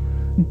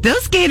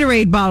 Those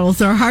Gatorade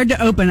bottles are hard to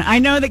open. I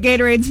know that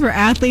Gatorade's for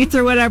athletes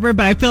or whatever,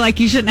 but I feel like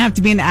you shouldn't have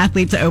to be an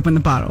athlete to open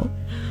the bottle.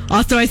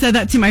 Also, I said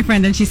that to my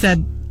friend, and she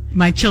said,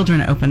 my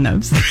children open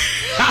those.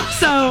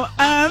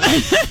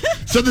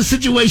 So the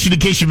situation, in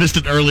case you missed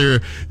it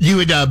earlier, you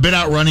had been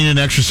out running and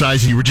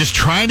exercising. You were just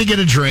trying to get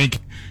a drink.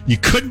 You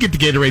couldn't get the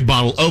Gatorade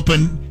bottle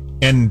open.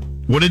 And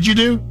what did you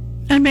do?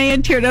 I may have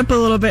teared up a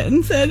little bit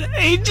and said,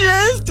 I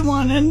just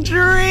want a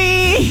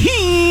drink.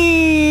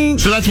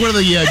 So that's one of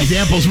the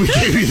examples we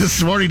gave you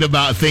this morning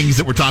about things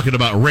that we're talking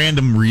about,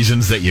 random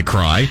reasons that you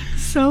cry.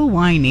 So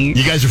whiny.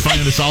 You guys are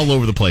finding us all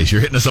over the place.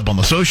 You're hitting us up on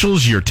the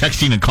socials. You're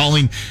texting and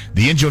calling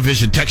the Enjoy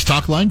Vision text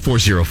talk line,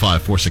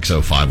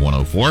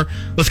 405-460-5104.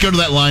 Let's go to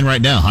that line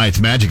right now. Hi, it's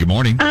Magic. Good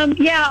morning.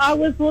 I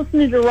was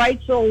listening to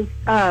Rachel's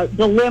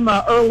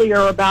dilemma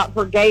earlier about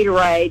her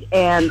Gatorade,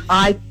 and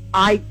I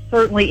I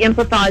certainly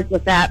empathize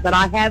with that, but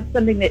I have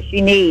something that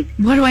she needs.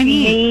 What do I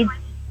need?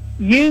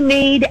 You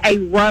need a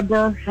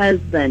rubber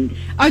husband.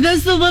 Are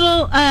those the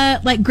little,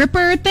 like,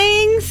 gripper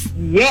things?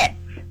 Yes,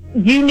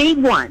 you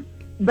need one.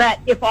 But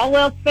if all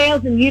else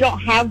fails and you don't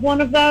have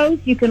one of those,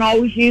 you can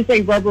always use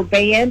a rubber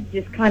band.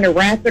 Just kind of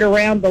wrap it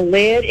around the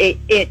lid.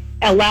 It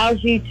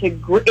allows you to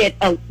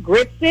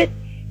grips it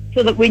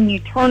so that when you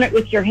turn it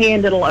with your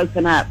hand, it'll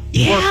open up.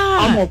 Yeah.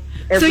 Almost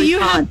every so you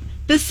time. have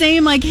the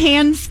same like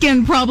hand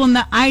skin problem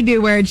that I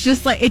do, where it's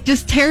just like it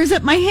just tears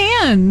up my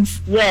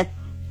hands. Yes,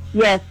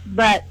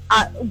 but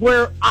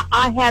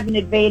I have an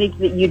advantage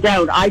that you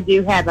don't. I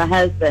do have a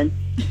husband,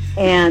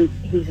 and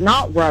he's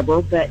not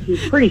rubber, but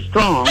he's pretty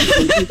strong,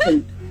 and he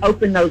can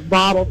open those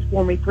bottles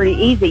for me pretty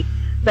easy.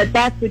 But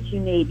that's what you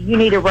need. You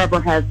need a rubber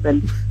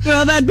husband.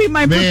 Well, that'd be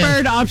my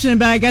preferred option,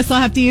 but I guess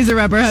I'll have to use a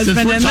rubber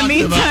husband in the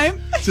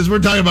meantime. Since we're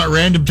talking about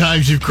random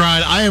times you've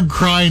cried, I am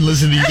crying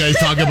listening to you guys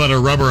talk about a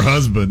rubber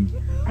husband.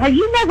 Have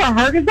you never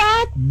heard of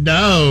that?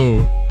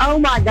 No. Oh,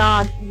 my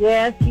gosh.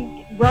 Yes.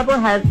 Rubber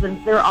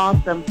husbands. They're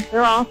awesome.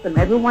 They're awesome.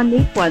 Everyone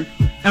needs one.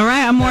 All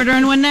right. I'm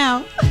ordering one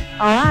now. All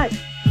right.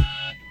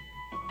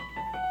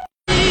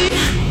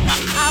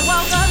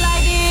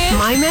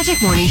 My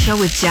Magic Morning Show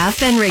with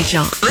Jeff and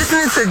Rachel.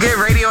 Listening to good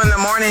radio in the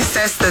morning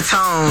sets the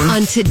tone.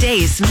 On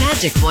today's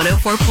Magic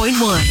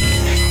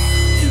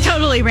 104.1.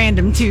 Totally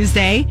random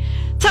Tuesday.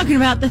 Talking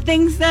about the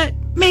things that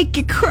make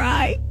you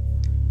cry.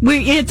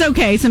 It's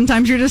okay.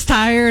 Sometimes you're just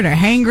tired or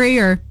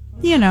hangry or,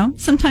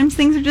 sometimes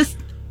things are just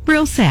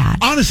real sad.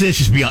 Honestly, let's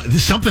just be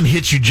honest. Something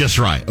hits you just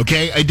right,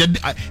 okay?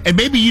 And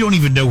maybe you don't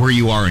even know where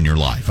you are in your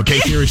life, okay?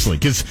 Seriously.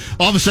 Because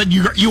all of a sudden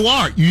you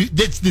are.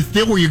 That's the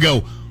thing where you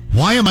go,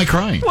 why am I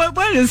crying?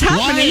 What is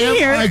happening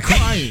here? Why am I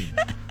crying?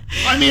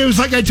 I mean, it was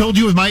like I told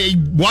you with my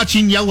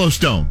watching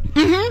Yellowstone.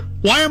 Mm-hmm.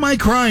 Why am I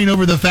crying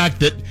over the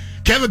fact that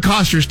Kevin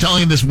Costner's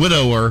telling this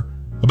widower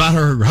about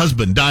her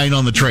husband dying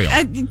on the trail?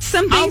 I'm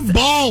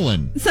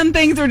bawling. Some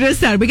things are just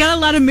sad. We got a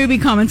lot of movie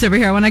comments over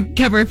here. I want to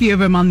cover a few of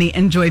them on the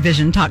Enjoy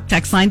Vision Talk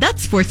text line.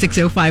 That's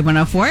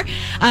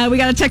 4605104. We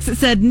got a text that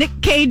said Nick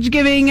Cage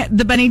giving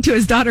the bunny to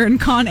his daughter in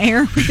Con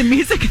Air with the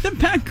music in the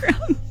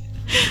background.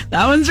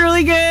 That one's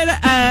really good.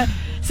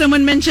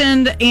 Someone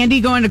mentioned Andy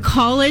going to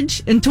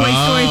college in Toy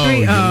Story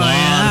 3.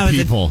 That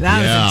was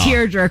a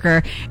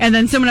tearjerker. And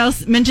then someone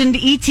else mentioned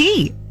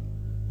E.T.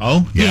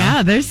 Oh, yeah.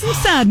 Yeah, there's some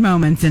sad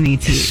moments in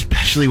E.T.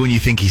 Especially when you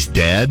think he's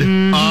dead.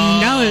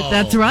 No,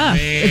 that's rough.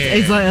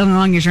 It's like, as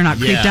long as you're not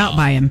creeped out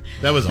by him.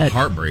 That was a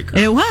heartbreaker.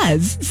 It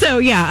was. So,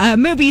 yeah,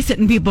 movies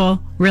hitting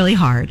people really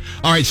hard.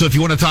 All right, so if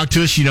you want to talk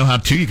to us, you know how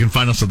to. You can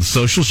find us on the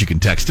socials. You can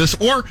text us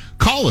or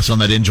call us on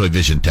that Enjoy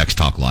Vision text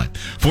talk line.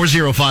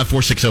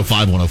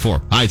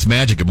 405-460-5104. Hi, it's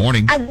Magic. Good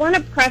morning. I want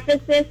to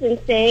preface this in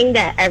saying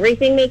that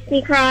everything makes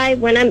me cry.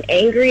 When I'm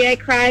angry, I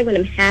cry. When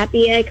I'm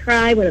happy, I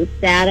cry. When I'm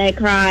sad, I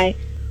cry.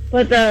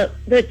 But the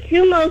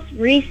two most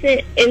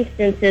recent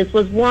instances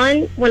was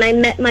one when I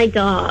met my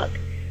dog.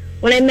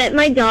 When I met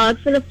my dog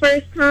for the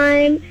first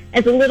time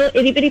as a little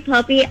itty bitty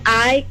puppy,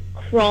 I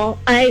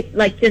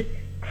just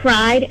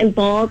cried and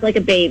bawled like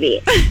a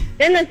baby.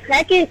 Then the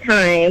second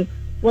time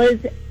was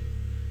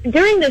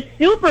during the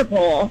Super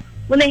Bowl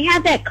when they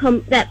had that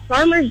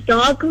farmer's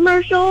dog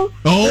commercial.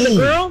 Where the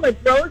girl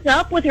grows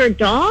up with her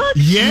dog.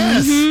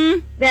 Yes.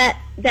 Mm-hmm.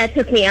 That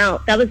took me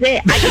out. That was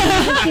it. I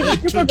couldn't see the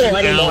Super Bowl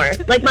anymore.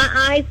 Like, my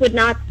eyes would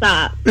not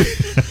stop.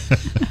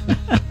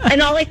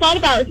 And all I thought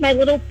about was my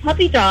little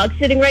puppy dog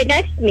sitting right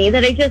next to me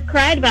that I just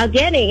cried about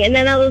getting. And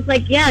then I was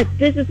like, yeah,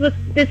 this is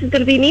going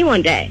to be me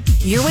one day.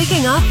 You're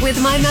waking up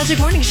with My Magic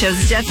Morning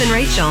Show's Jeff and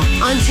Rachel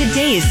on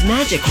today's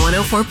Magic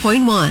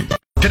 104.1.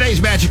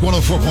 Today's Magic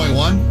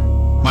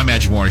 104.1. My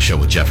Magic Morning Show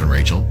with Jeff and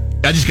Rachel.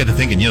 I just got to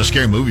thinking,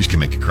 scary movies can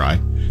make you cry.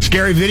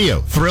 Scary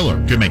video,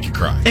 thriller, could make you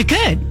cry. It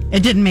could.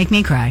 It didn't make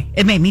me cry.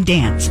 It made me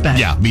dance. But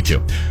yeah, me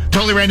too.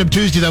 Totally Random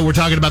Tuesday, though. We're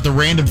talking about the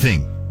random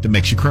thing that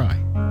makes you cry.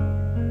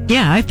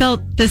 Yeah, I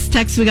felt this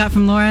text we got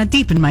from Laura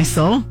deep in my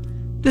soul.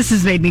 This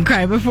has made me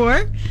cry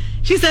before.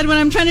 She said, when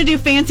I'm trying to do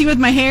fancy with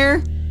my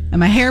hair, and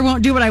my hair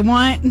won't do what I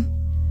want,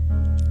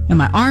 and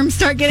my arms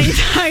start getting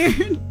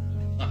tired,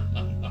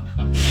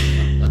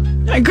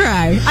 I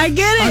cry. I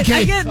get it.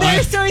 Okay. I get there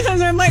are stories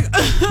where I'm like,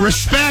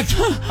 respect.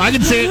 I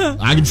can see it.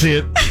 I can see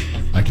it.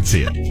 I can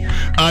see it.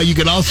 You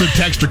can also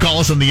text or call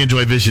us on the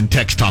Enjoy Vision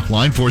text talk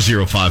line,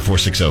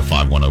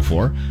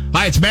 405-460-5104.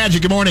 Hi, it's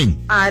Magic. Good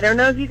morning. I don't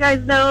know if you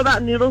guys know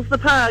about Noodles the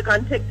Pug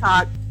on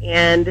TikTok,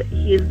 and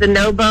he's the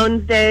No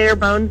Bones Day or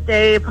Bones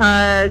Day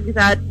pug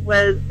that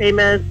was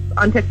famous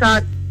on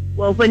TikTok.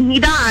 Well, when he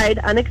died,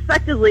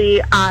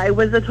 unexpectedly, I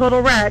was a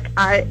total wreck.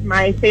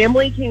 My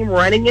family came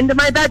running into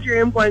my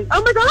bedroom going,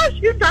 oh my gosh,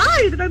 you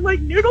died. And I'm like,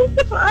 Noodles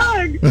the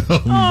Pug.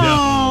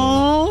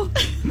 Oh,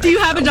 no. Do you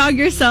have a dog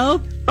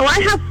yourself? Oh,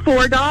 I have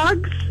 4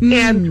 dogs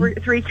and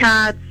three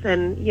cats,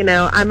 and,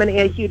 I'm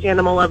a huge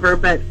animal lover,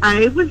 but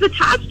I was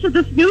attached to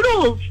this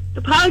Noodles,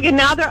 the pug, and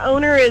now their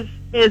owner is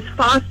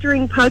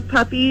fostering pug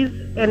puppies,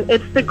 and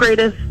it's the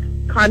greatest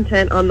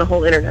content on the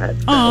whole internet.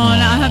 So. Oh,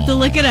 now I have to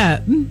look it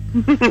up.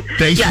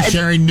 Thanks for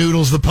sharing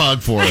Noodles the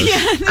pug for us.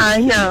 I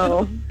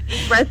know.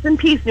 Rest in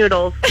peace,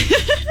 Noodles.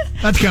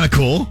 That's kind of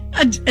cool.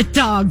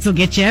 Dogs will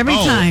get you every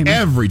time.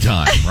 Every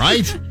time,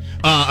 right?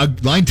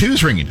 Line 2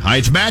 is ringing. Hi,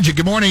 it's Magic.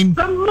 Good morning.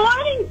 Good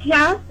morning,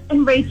 Jeff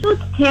and Rachel,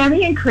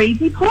 Tammy, and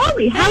Crazy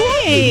Polly. How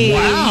are you?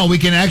 Wow, we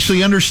can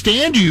actually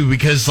understand you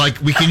because,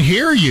 we can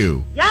hear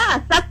you.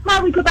 Yes, that's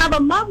probably because I have a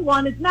muzzle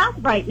on his mouth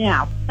right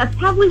now. That's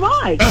probably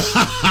why.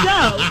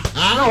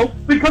 No,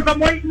 because I'm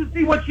waiting to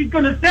see what she's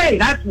going to say.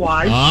 That's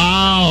why.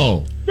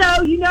 Oh.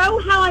 So, you know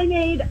how I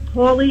made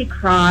Polly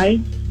cry?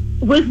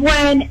 Was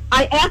when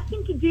I asked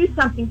him to do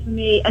something for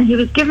me, and he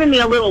was giving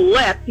me a little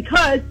lip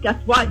because, guess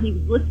what? He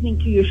was listening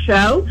to your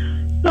show.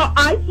 So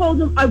I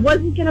told him I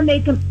wasn't going to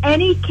make him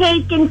any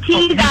cake and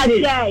tea that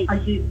day. I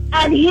did.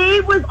 And he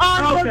was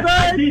on the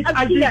verge of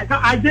tears.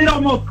 I did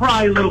almost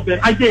cry a little bit.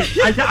 I did.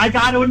 I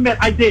got to admit,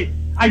 I did.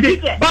 You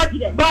did.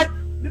 But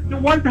the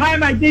one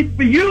time I did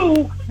for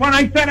you, when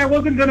I said I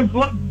wasn't going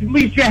to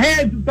bleach your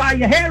hair, dye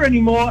your hair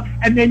anymore,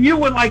 and then you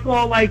were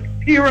all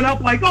tearing up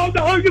oh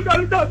no, you got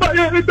to dye my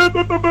hair. And then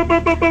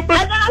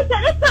I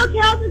said, it's okay,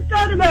 I'll just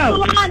go to the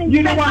salon and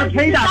you don't want to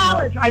pay that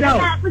much. I know.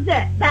 That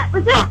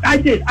was it. I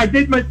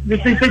did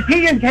the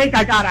tea and cake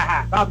I got to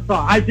have. I'm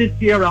sorry. I did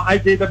tear up. I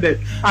did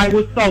admit. I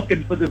was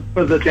sulking for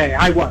the day.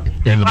 I was.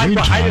 In the I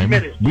meantime,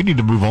 admit it. we need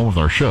to move on with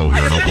our show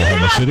here in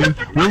Oklahoma City.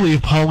 We'll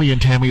leave Polly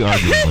and Tammy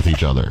arguing with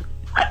each other.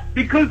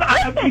 Because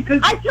I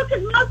took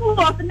his muzzle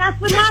off, and that's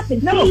what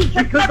happened. No, he just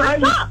because never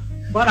stopped.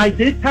 But I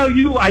did tell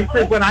you, I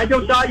said, when I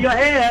don't dye your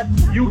hair,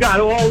 you got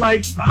all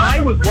I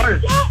was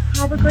worse.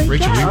 Have a great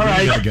Rachel, day.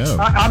 we gotta go.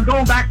 I'm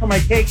going back for my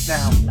cake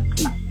now.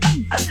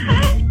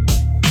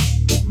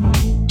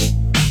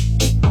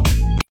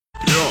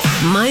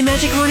 My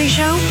Magic Morning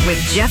Show with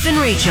Jeff and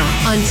Rachel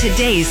on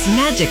today's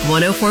Magic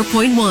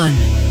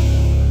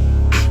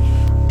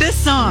 104.1. This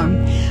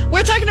song.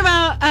 We're talking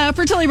about,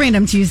 for Totally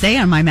Random Tuesday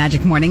on My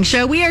Magic Morning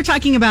Show, we are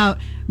talking about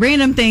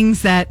random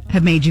things that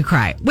have made you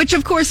cry. Which,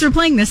 of course, we're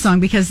playing this song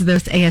because of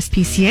those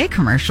ASPCA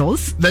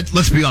commercials.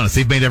 Let's be honest,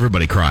 they've made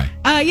everybody cry.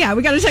 Yeah,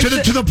 we got a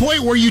text. To the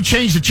point where you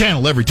change the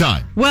channel every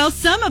time. Well,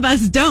 some of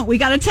us don't. We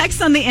got a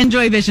text on the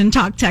Enjoy Vision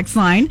Talk text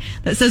line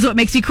that says what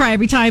makes me cry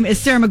every time is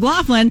Sarah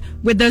McLaughlin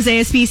with those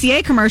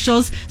ASPCA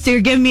commercials. So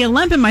you're giving me a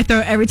lump in my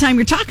throat every time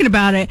you're talking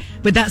about it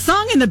with that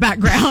song in the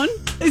background.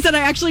 They said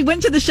I actually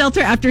went to the shelter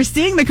after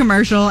seeing the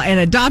commercial and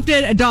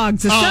adopted a dog.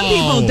 So some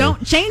people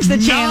don't change the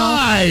channel.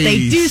 Nice.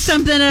 They do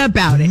something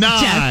about it.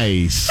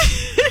 Nice.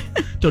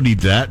 Don't need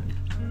that.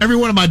 Every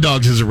one of my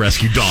dogs is a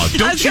rescue dog.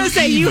 Don't I was going to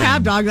say, you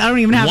have dogs. I don't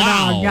even have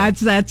a dog.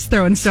 That's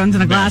throwing stones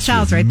in a glass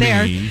house right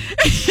there.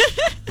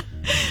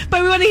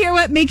 But we want to hear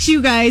what makes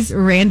you guys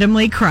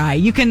randomly cry.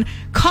 You can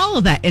call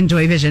that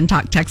Enjoy Vision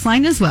Talk text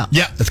line as well.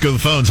 Yeah, let's go to the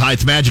phones. Hi,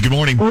 it's Magic. Good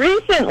morning.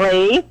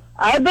 Recently,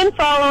 I've been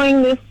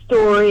following this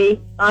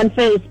story on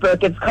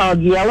Facebook. It's called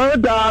Yellow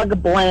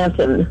Dog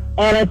Blanton.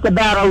 And it's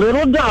about a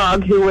little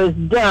dog who was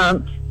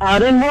dumped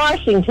out in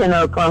Washington,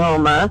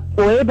 Oklahoma,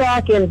 way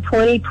back in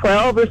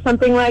 2012 or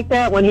something like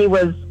that, when he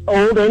was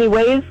old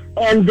anyways.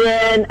 And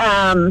then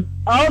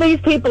all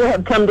these people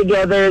have come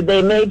together.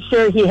 They made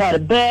sure he had a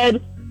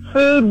bed,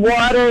 food,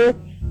 water.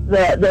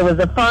 There was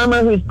a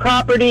farmer whose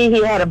property,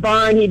 he had a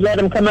barn. He'd let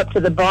him come up to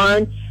the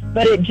barn.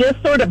 But it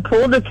just sort of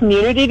pulled the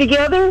community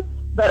together.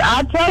 But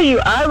I tell you,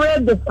 I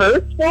read the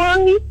first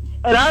one,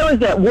 and I was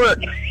at work.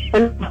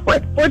 And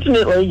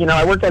fortunately,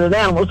 I work at an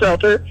animal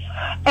shelter,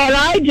 and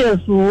I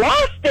just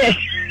lost it.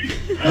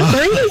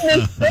 Reading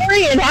this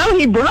story and how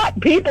he brought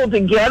people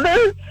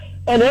together,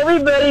 and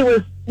everybody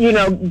was,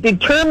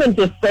 determined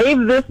to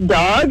save this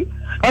dog.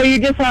 Oh, you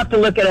just have to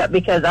look it up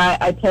because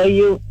I tell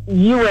you,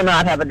 you will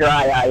not have a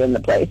dry eye in the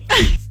place.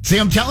 See,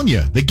 I'm telling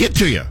you, they get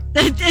to you.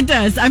 It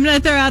does. I'm going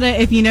to throw out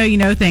a if you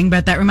know thing,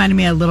 but that reminded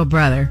me of Little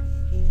Brother.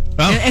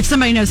 Oh. If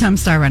somebody knows him,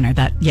 Star Runner,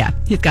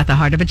 he's got the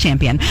heart of a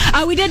champion.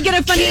 We did get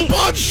a funny... Keep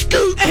on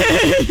scoot!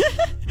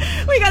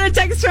 We got a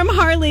text from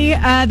Harley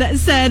that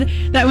said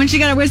that when she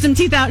got her wisdom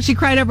teeth out, she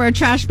cried over a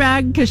trash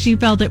bag because she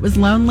felt it was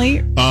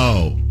lonely.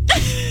 Oh.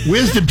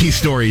 Wisdom teeth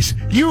stories.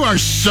 You are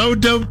so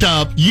doped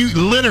up. You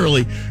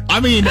literally...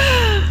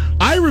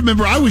 I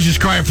remember I was just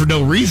crying for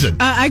no reason.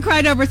 I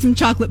cried over some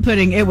chocolate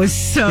pudding. It was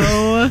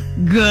so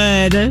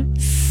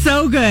good.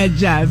 So good,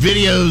 Jeff.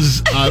 Videos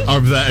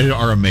of that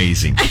are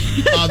amazing.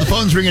 The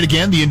phone's ringing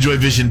again. The Enjoy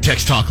Vision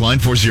text talk line,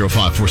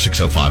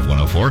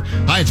 405-460-5104.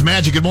 Hi, it's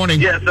Magic. Good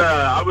morning. Yes,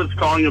 I was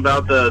calling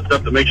about the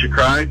stuff that makes you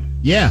cry.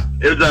 Yeah.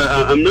 It was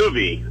a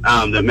movie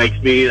that makes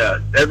me,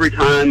 every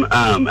time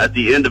at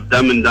the end of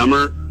Dumb and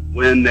Dumber,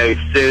 when they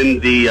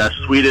send the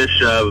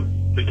Swedish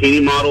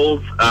bikini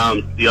models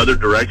the other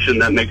direction,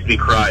 that makes me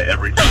cry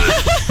every time.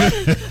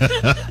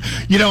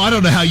 I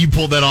don't know how you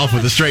pulled that off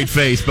with a straight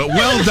face, but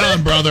well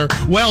done, brother.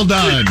 Well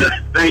done.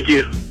 Thank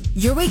you.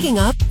 You're waking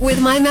up with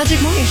My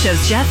Magic Morning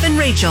Show's Jeff and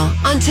Rachel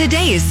on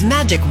today's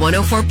Magic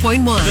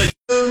 104.1.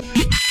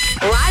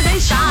 Rise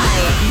and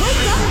shine.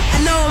 Wake up.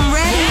 I know I'm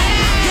ready.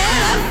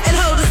 Get up and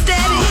hold it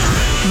steady.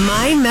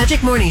 My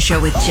Magic Morning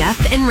Show with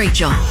Jeff and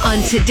Rachel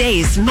on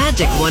today's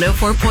Magic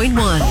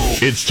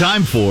 104.1. It's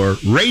time for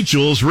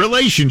Rachel's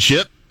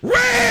Relationship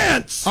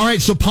Rants. All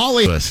right, so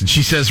Polly, and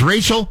she says,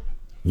 Rachel,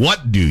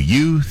 What do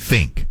you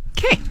think?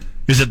 Okay.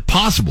 Is it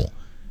possible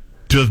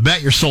to have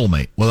met your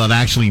soulmate without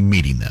actually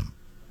meeting them?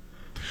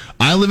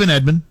 I live in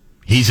Edmond.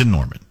 He's in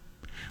Norman.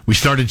 We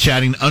started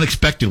chatting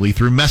unexpectedly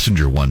through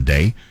Messenger one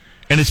day,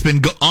 and it's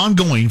been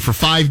ongoing for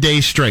 5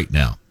 days straight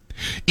now.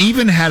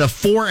 Even had a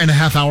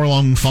 4.5 hour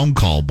long phone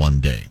call one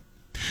day.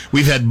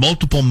 We've had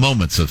multiple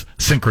moments of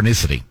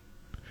synchronicity.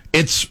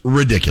 It's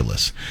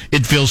ridiculous.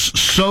 It feels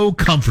so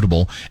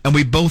comfortable, and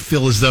we both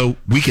feel as though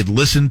we could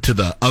listen to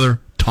the other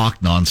talk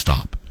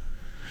nonstop.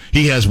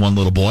 He has one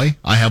little boy.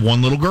 I have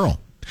one little girl.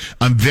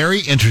 I'm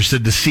very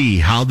interested to see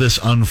how this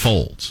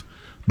unfolds,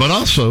 but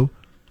also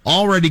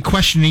already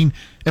questioning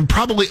and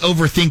probably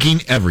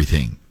overthinking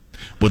everything.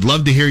 Would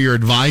love to hear your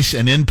advice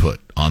and input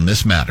on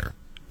this matter.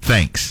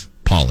 Thanks,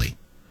 Polly.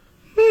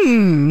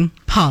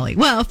 Polly.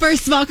 Well,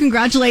 first of all,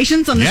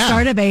 congratulations on the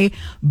start of a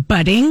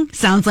budding,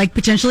 sounds like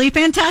potentially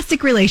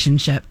fantastic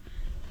relationship.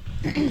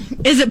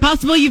 Is it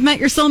possible you've met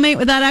your soulmate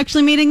without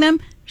actually meeting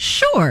them?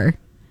 Sure.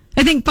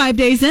 I think 5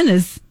 days in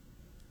is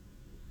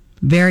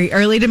very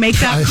early to make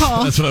that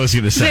call. That's what I was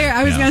going to say.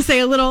 I was going to say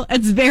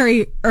it's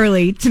very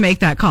early to make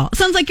that call.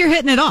 Sounds like you're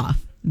hitting it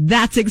off.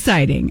 That's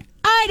exciting.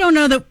 I don't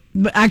know that,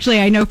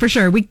 actually, I know for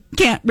sure we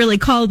can't really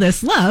call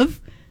this love.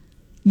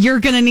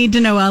 You're going to need to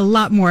know a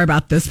lot more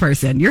about this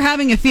person. You're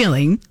having a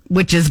feeling,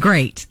 which is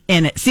great.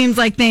 And it seems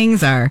like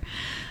things are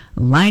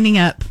lining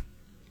up.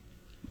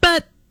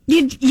 But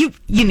you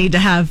need to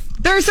have,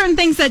 there are certain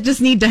things that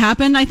just need to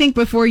happen, I think,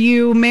 before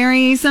you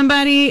marry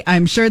somebody.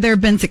 I'm sure there have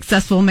been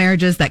successful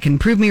marriages that can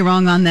prove me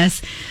wrong on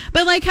this.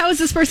 But like, how is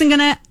this person going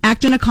to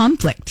act in a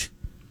conflict?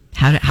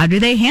 How do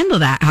they handle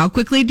that? How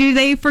quickly do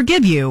they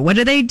forgive you? What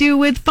do they do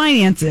with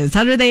finances?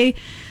 How do they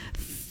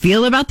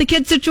feel about the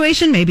kid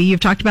situation? Maybe you've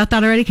talked about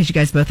that already because you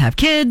guys both have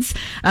kids.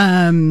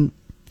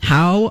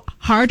 How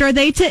hard are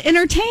they to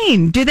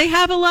entertain? Do they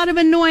have a lot of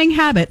annoying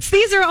habits?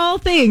 These are all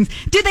things.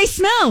 Do they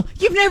smell?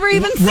 You've never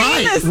even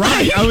seen this.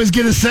 Right. I was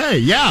going to say,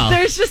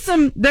 yeah.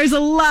 There's a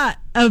lot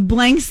of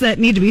blanks that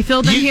need to be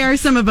filled in here.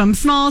 Some of them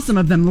small, some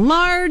of them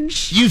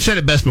large. You said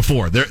it best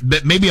before.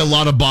 Maybe a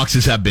lot of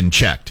boxes have been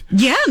checked.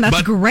 Yeah, and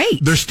that's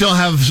great.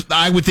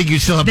 I would think you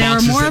still have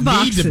boxes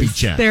need to be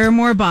checked. There are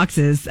more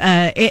boxes.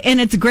 And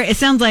it's great. It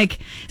sounds like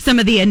some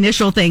of the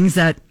initial things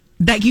that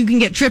you can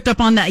get tripped up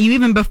on, that you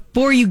even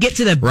before you get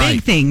to the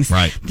big things,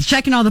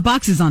 checking all the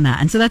boxes on that.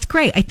 And so that's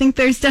great. I think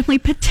there's definitely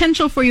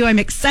potential for you. I'm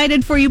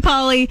excited for you,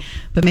 Polly,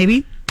 but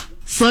maybe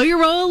slow your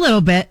roll a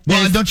little bit.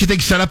 Well, don't you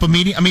think set up a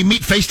meeting? I mean,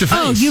 meet face to face.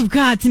 Oh, you've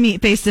got to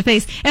meet face to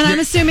face. And I'm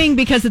assuming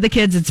because of the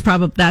kids,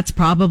 that's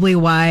probably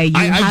why you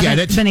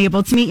haven't been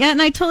able to meet yet.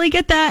 And I totally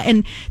get that.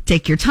 And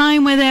take your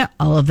time with it,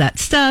 all of that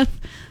stuff.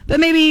 But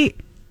maybe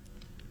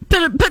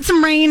put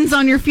some reins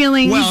on your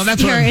feelings. Well,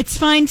 that's here. It's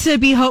fine to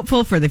be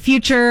hopeful for the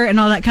future and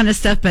all that kind of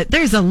stuff, but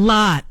there's a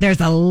lot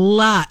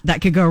that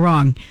could go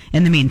wrong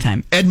in the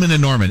meantime. Edmund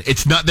and Norman,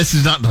 this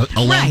is not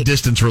a long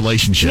distance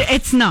relationship.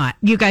 It's not.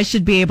 You guys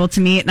should be able to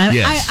meet. And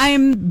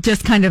I'm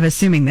just kind of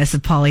assuming this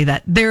of Polly,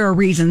 that there are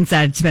reasons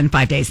that it's been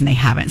 5 days and they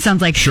haven't.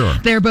 Sounds like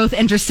they're both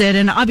interested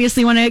and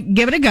obviously want to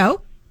give it a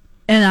go.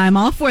 And I'm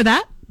all for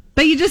that,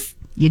 but you just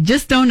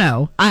don't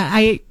know.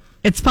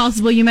 It's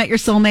possible you met your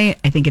soulmate.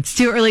 I think it's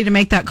too early to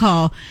make that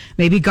call.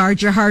 Maybe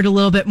guard your heart a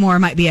little bit more. It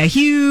might be a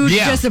huge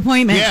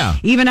disappointment. Yeah.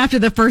 Even after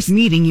the first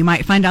meeting, you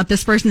might find out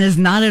this person is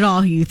not at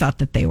all who you thought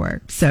that they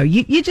were. So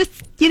you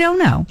don't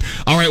know.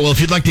 All right. Well,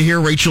 if you'd like to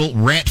hear Rachel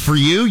rant for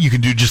you, you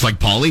can do just like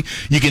Polly.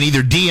 You can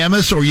either DM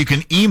us or you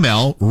can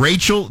email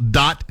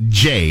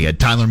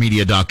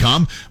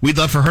rachel.j@tylermedia.com. We'd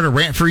love for her to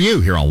rant for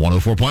you here on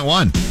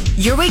 104.1.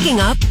 You're waking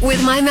up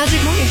with My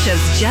Magic Morning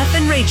Show's Jeff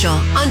and Rachel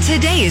on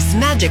today's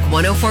Magic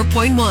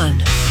 104.1.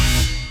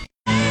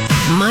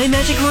 My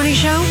Magic Morning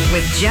Show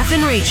with Jeff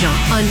and Rachel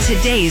on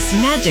today's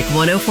Magic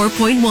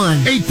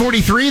 104.1.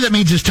 8:43, that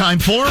means it's time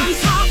for...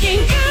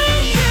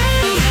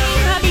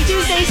 Happy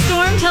Tuesday,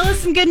 Storm. Tell us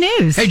some good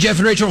news. Hey, Jeff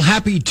and Rachel,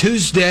 happy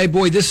Tuesday.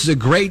 Boy, this is a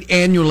great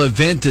annual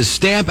event, the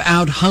Stamp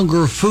Out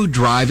Hunger Food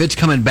Drive. It's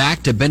coming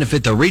back to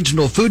benefit the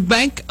Regional Food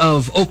Bank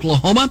of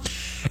Oklahoma.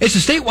 It's a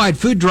statewide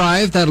food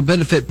drive that'll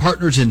benefit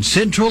partners in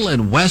central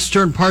and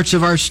western parts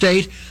of our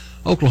state.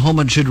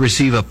 Oklahomans should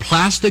receive a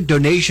plastic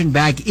donation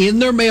bag in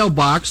their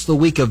mailbox the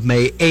week of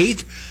May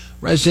 8th.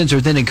 Residents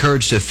are then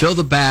encouraged to fill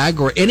the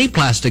bag or any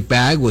plastic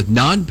bag with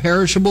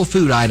non-perishable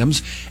food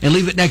items and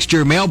leave it next to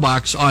your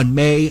mailbox on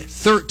May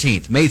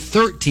 13th. May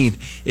 13th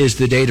is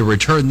the day to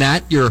return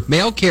that. Your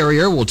mail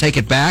carrier will take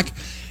it back.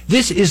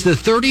 This is the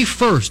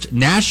 31st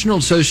National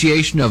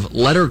Association of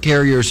Letter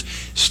Carriers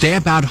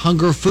Stamp Out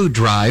Hunger Food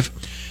Drive.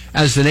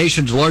 As the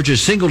nation's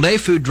largest single-day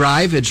food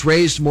drive, it's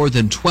raised more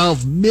than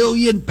 12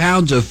 million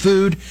pounds of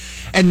food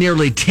and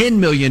nearly $10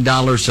 million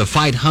to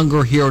fight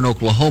hunger here in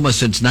Oklahoma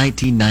since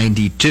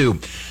 1992.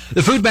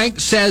 The food bank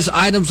says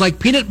items like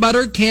peanut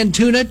butter, canned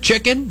tuna,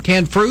 chicken,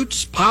 canned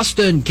fruits,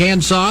 pasta, and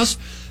canned sauce,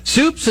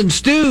 soups and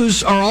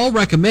stews are all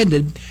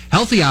recommended.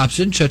 Healthy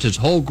options such as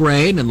whole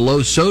grain and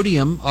low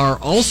sodium are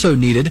also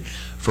needed.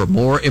 For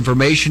more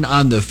information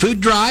on the food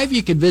drive,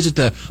 you can visit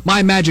the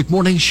My Magic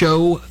Morning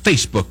Show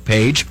Facebook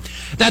page.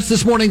 That's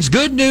this morning's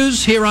good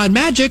news here on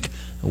Magic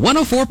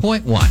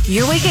 104.1.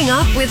 You're waking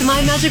up with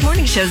My Magic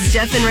Morning Show's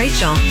Jeff and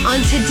Rachel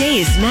on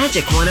today's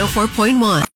Magic 104.1.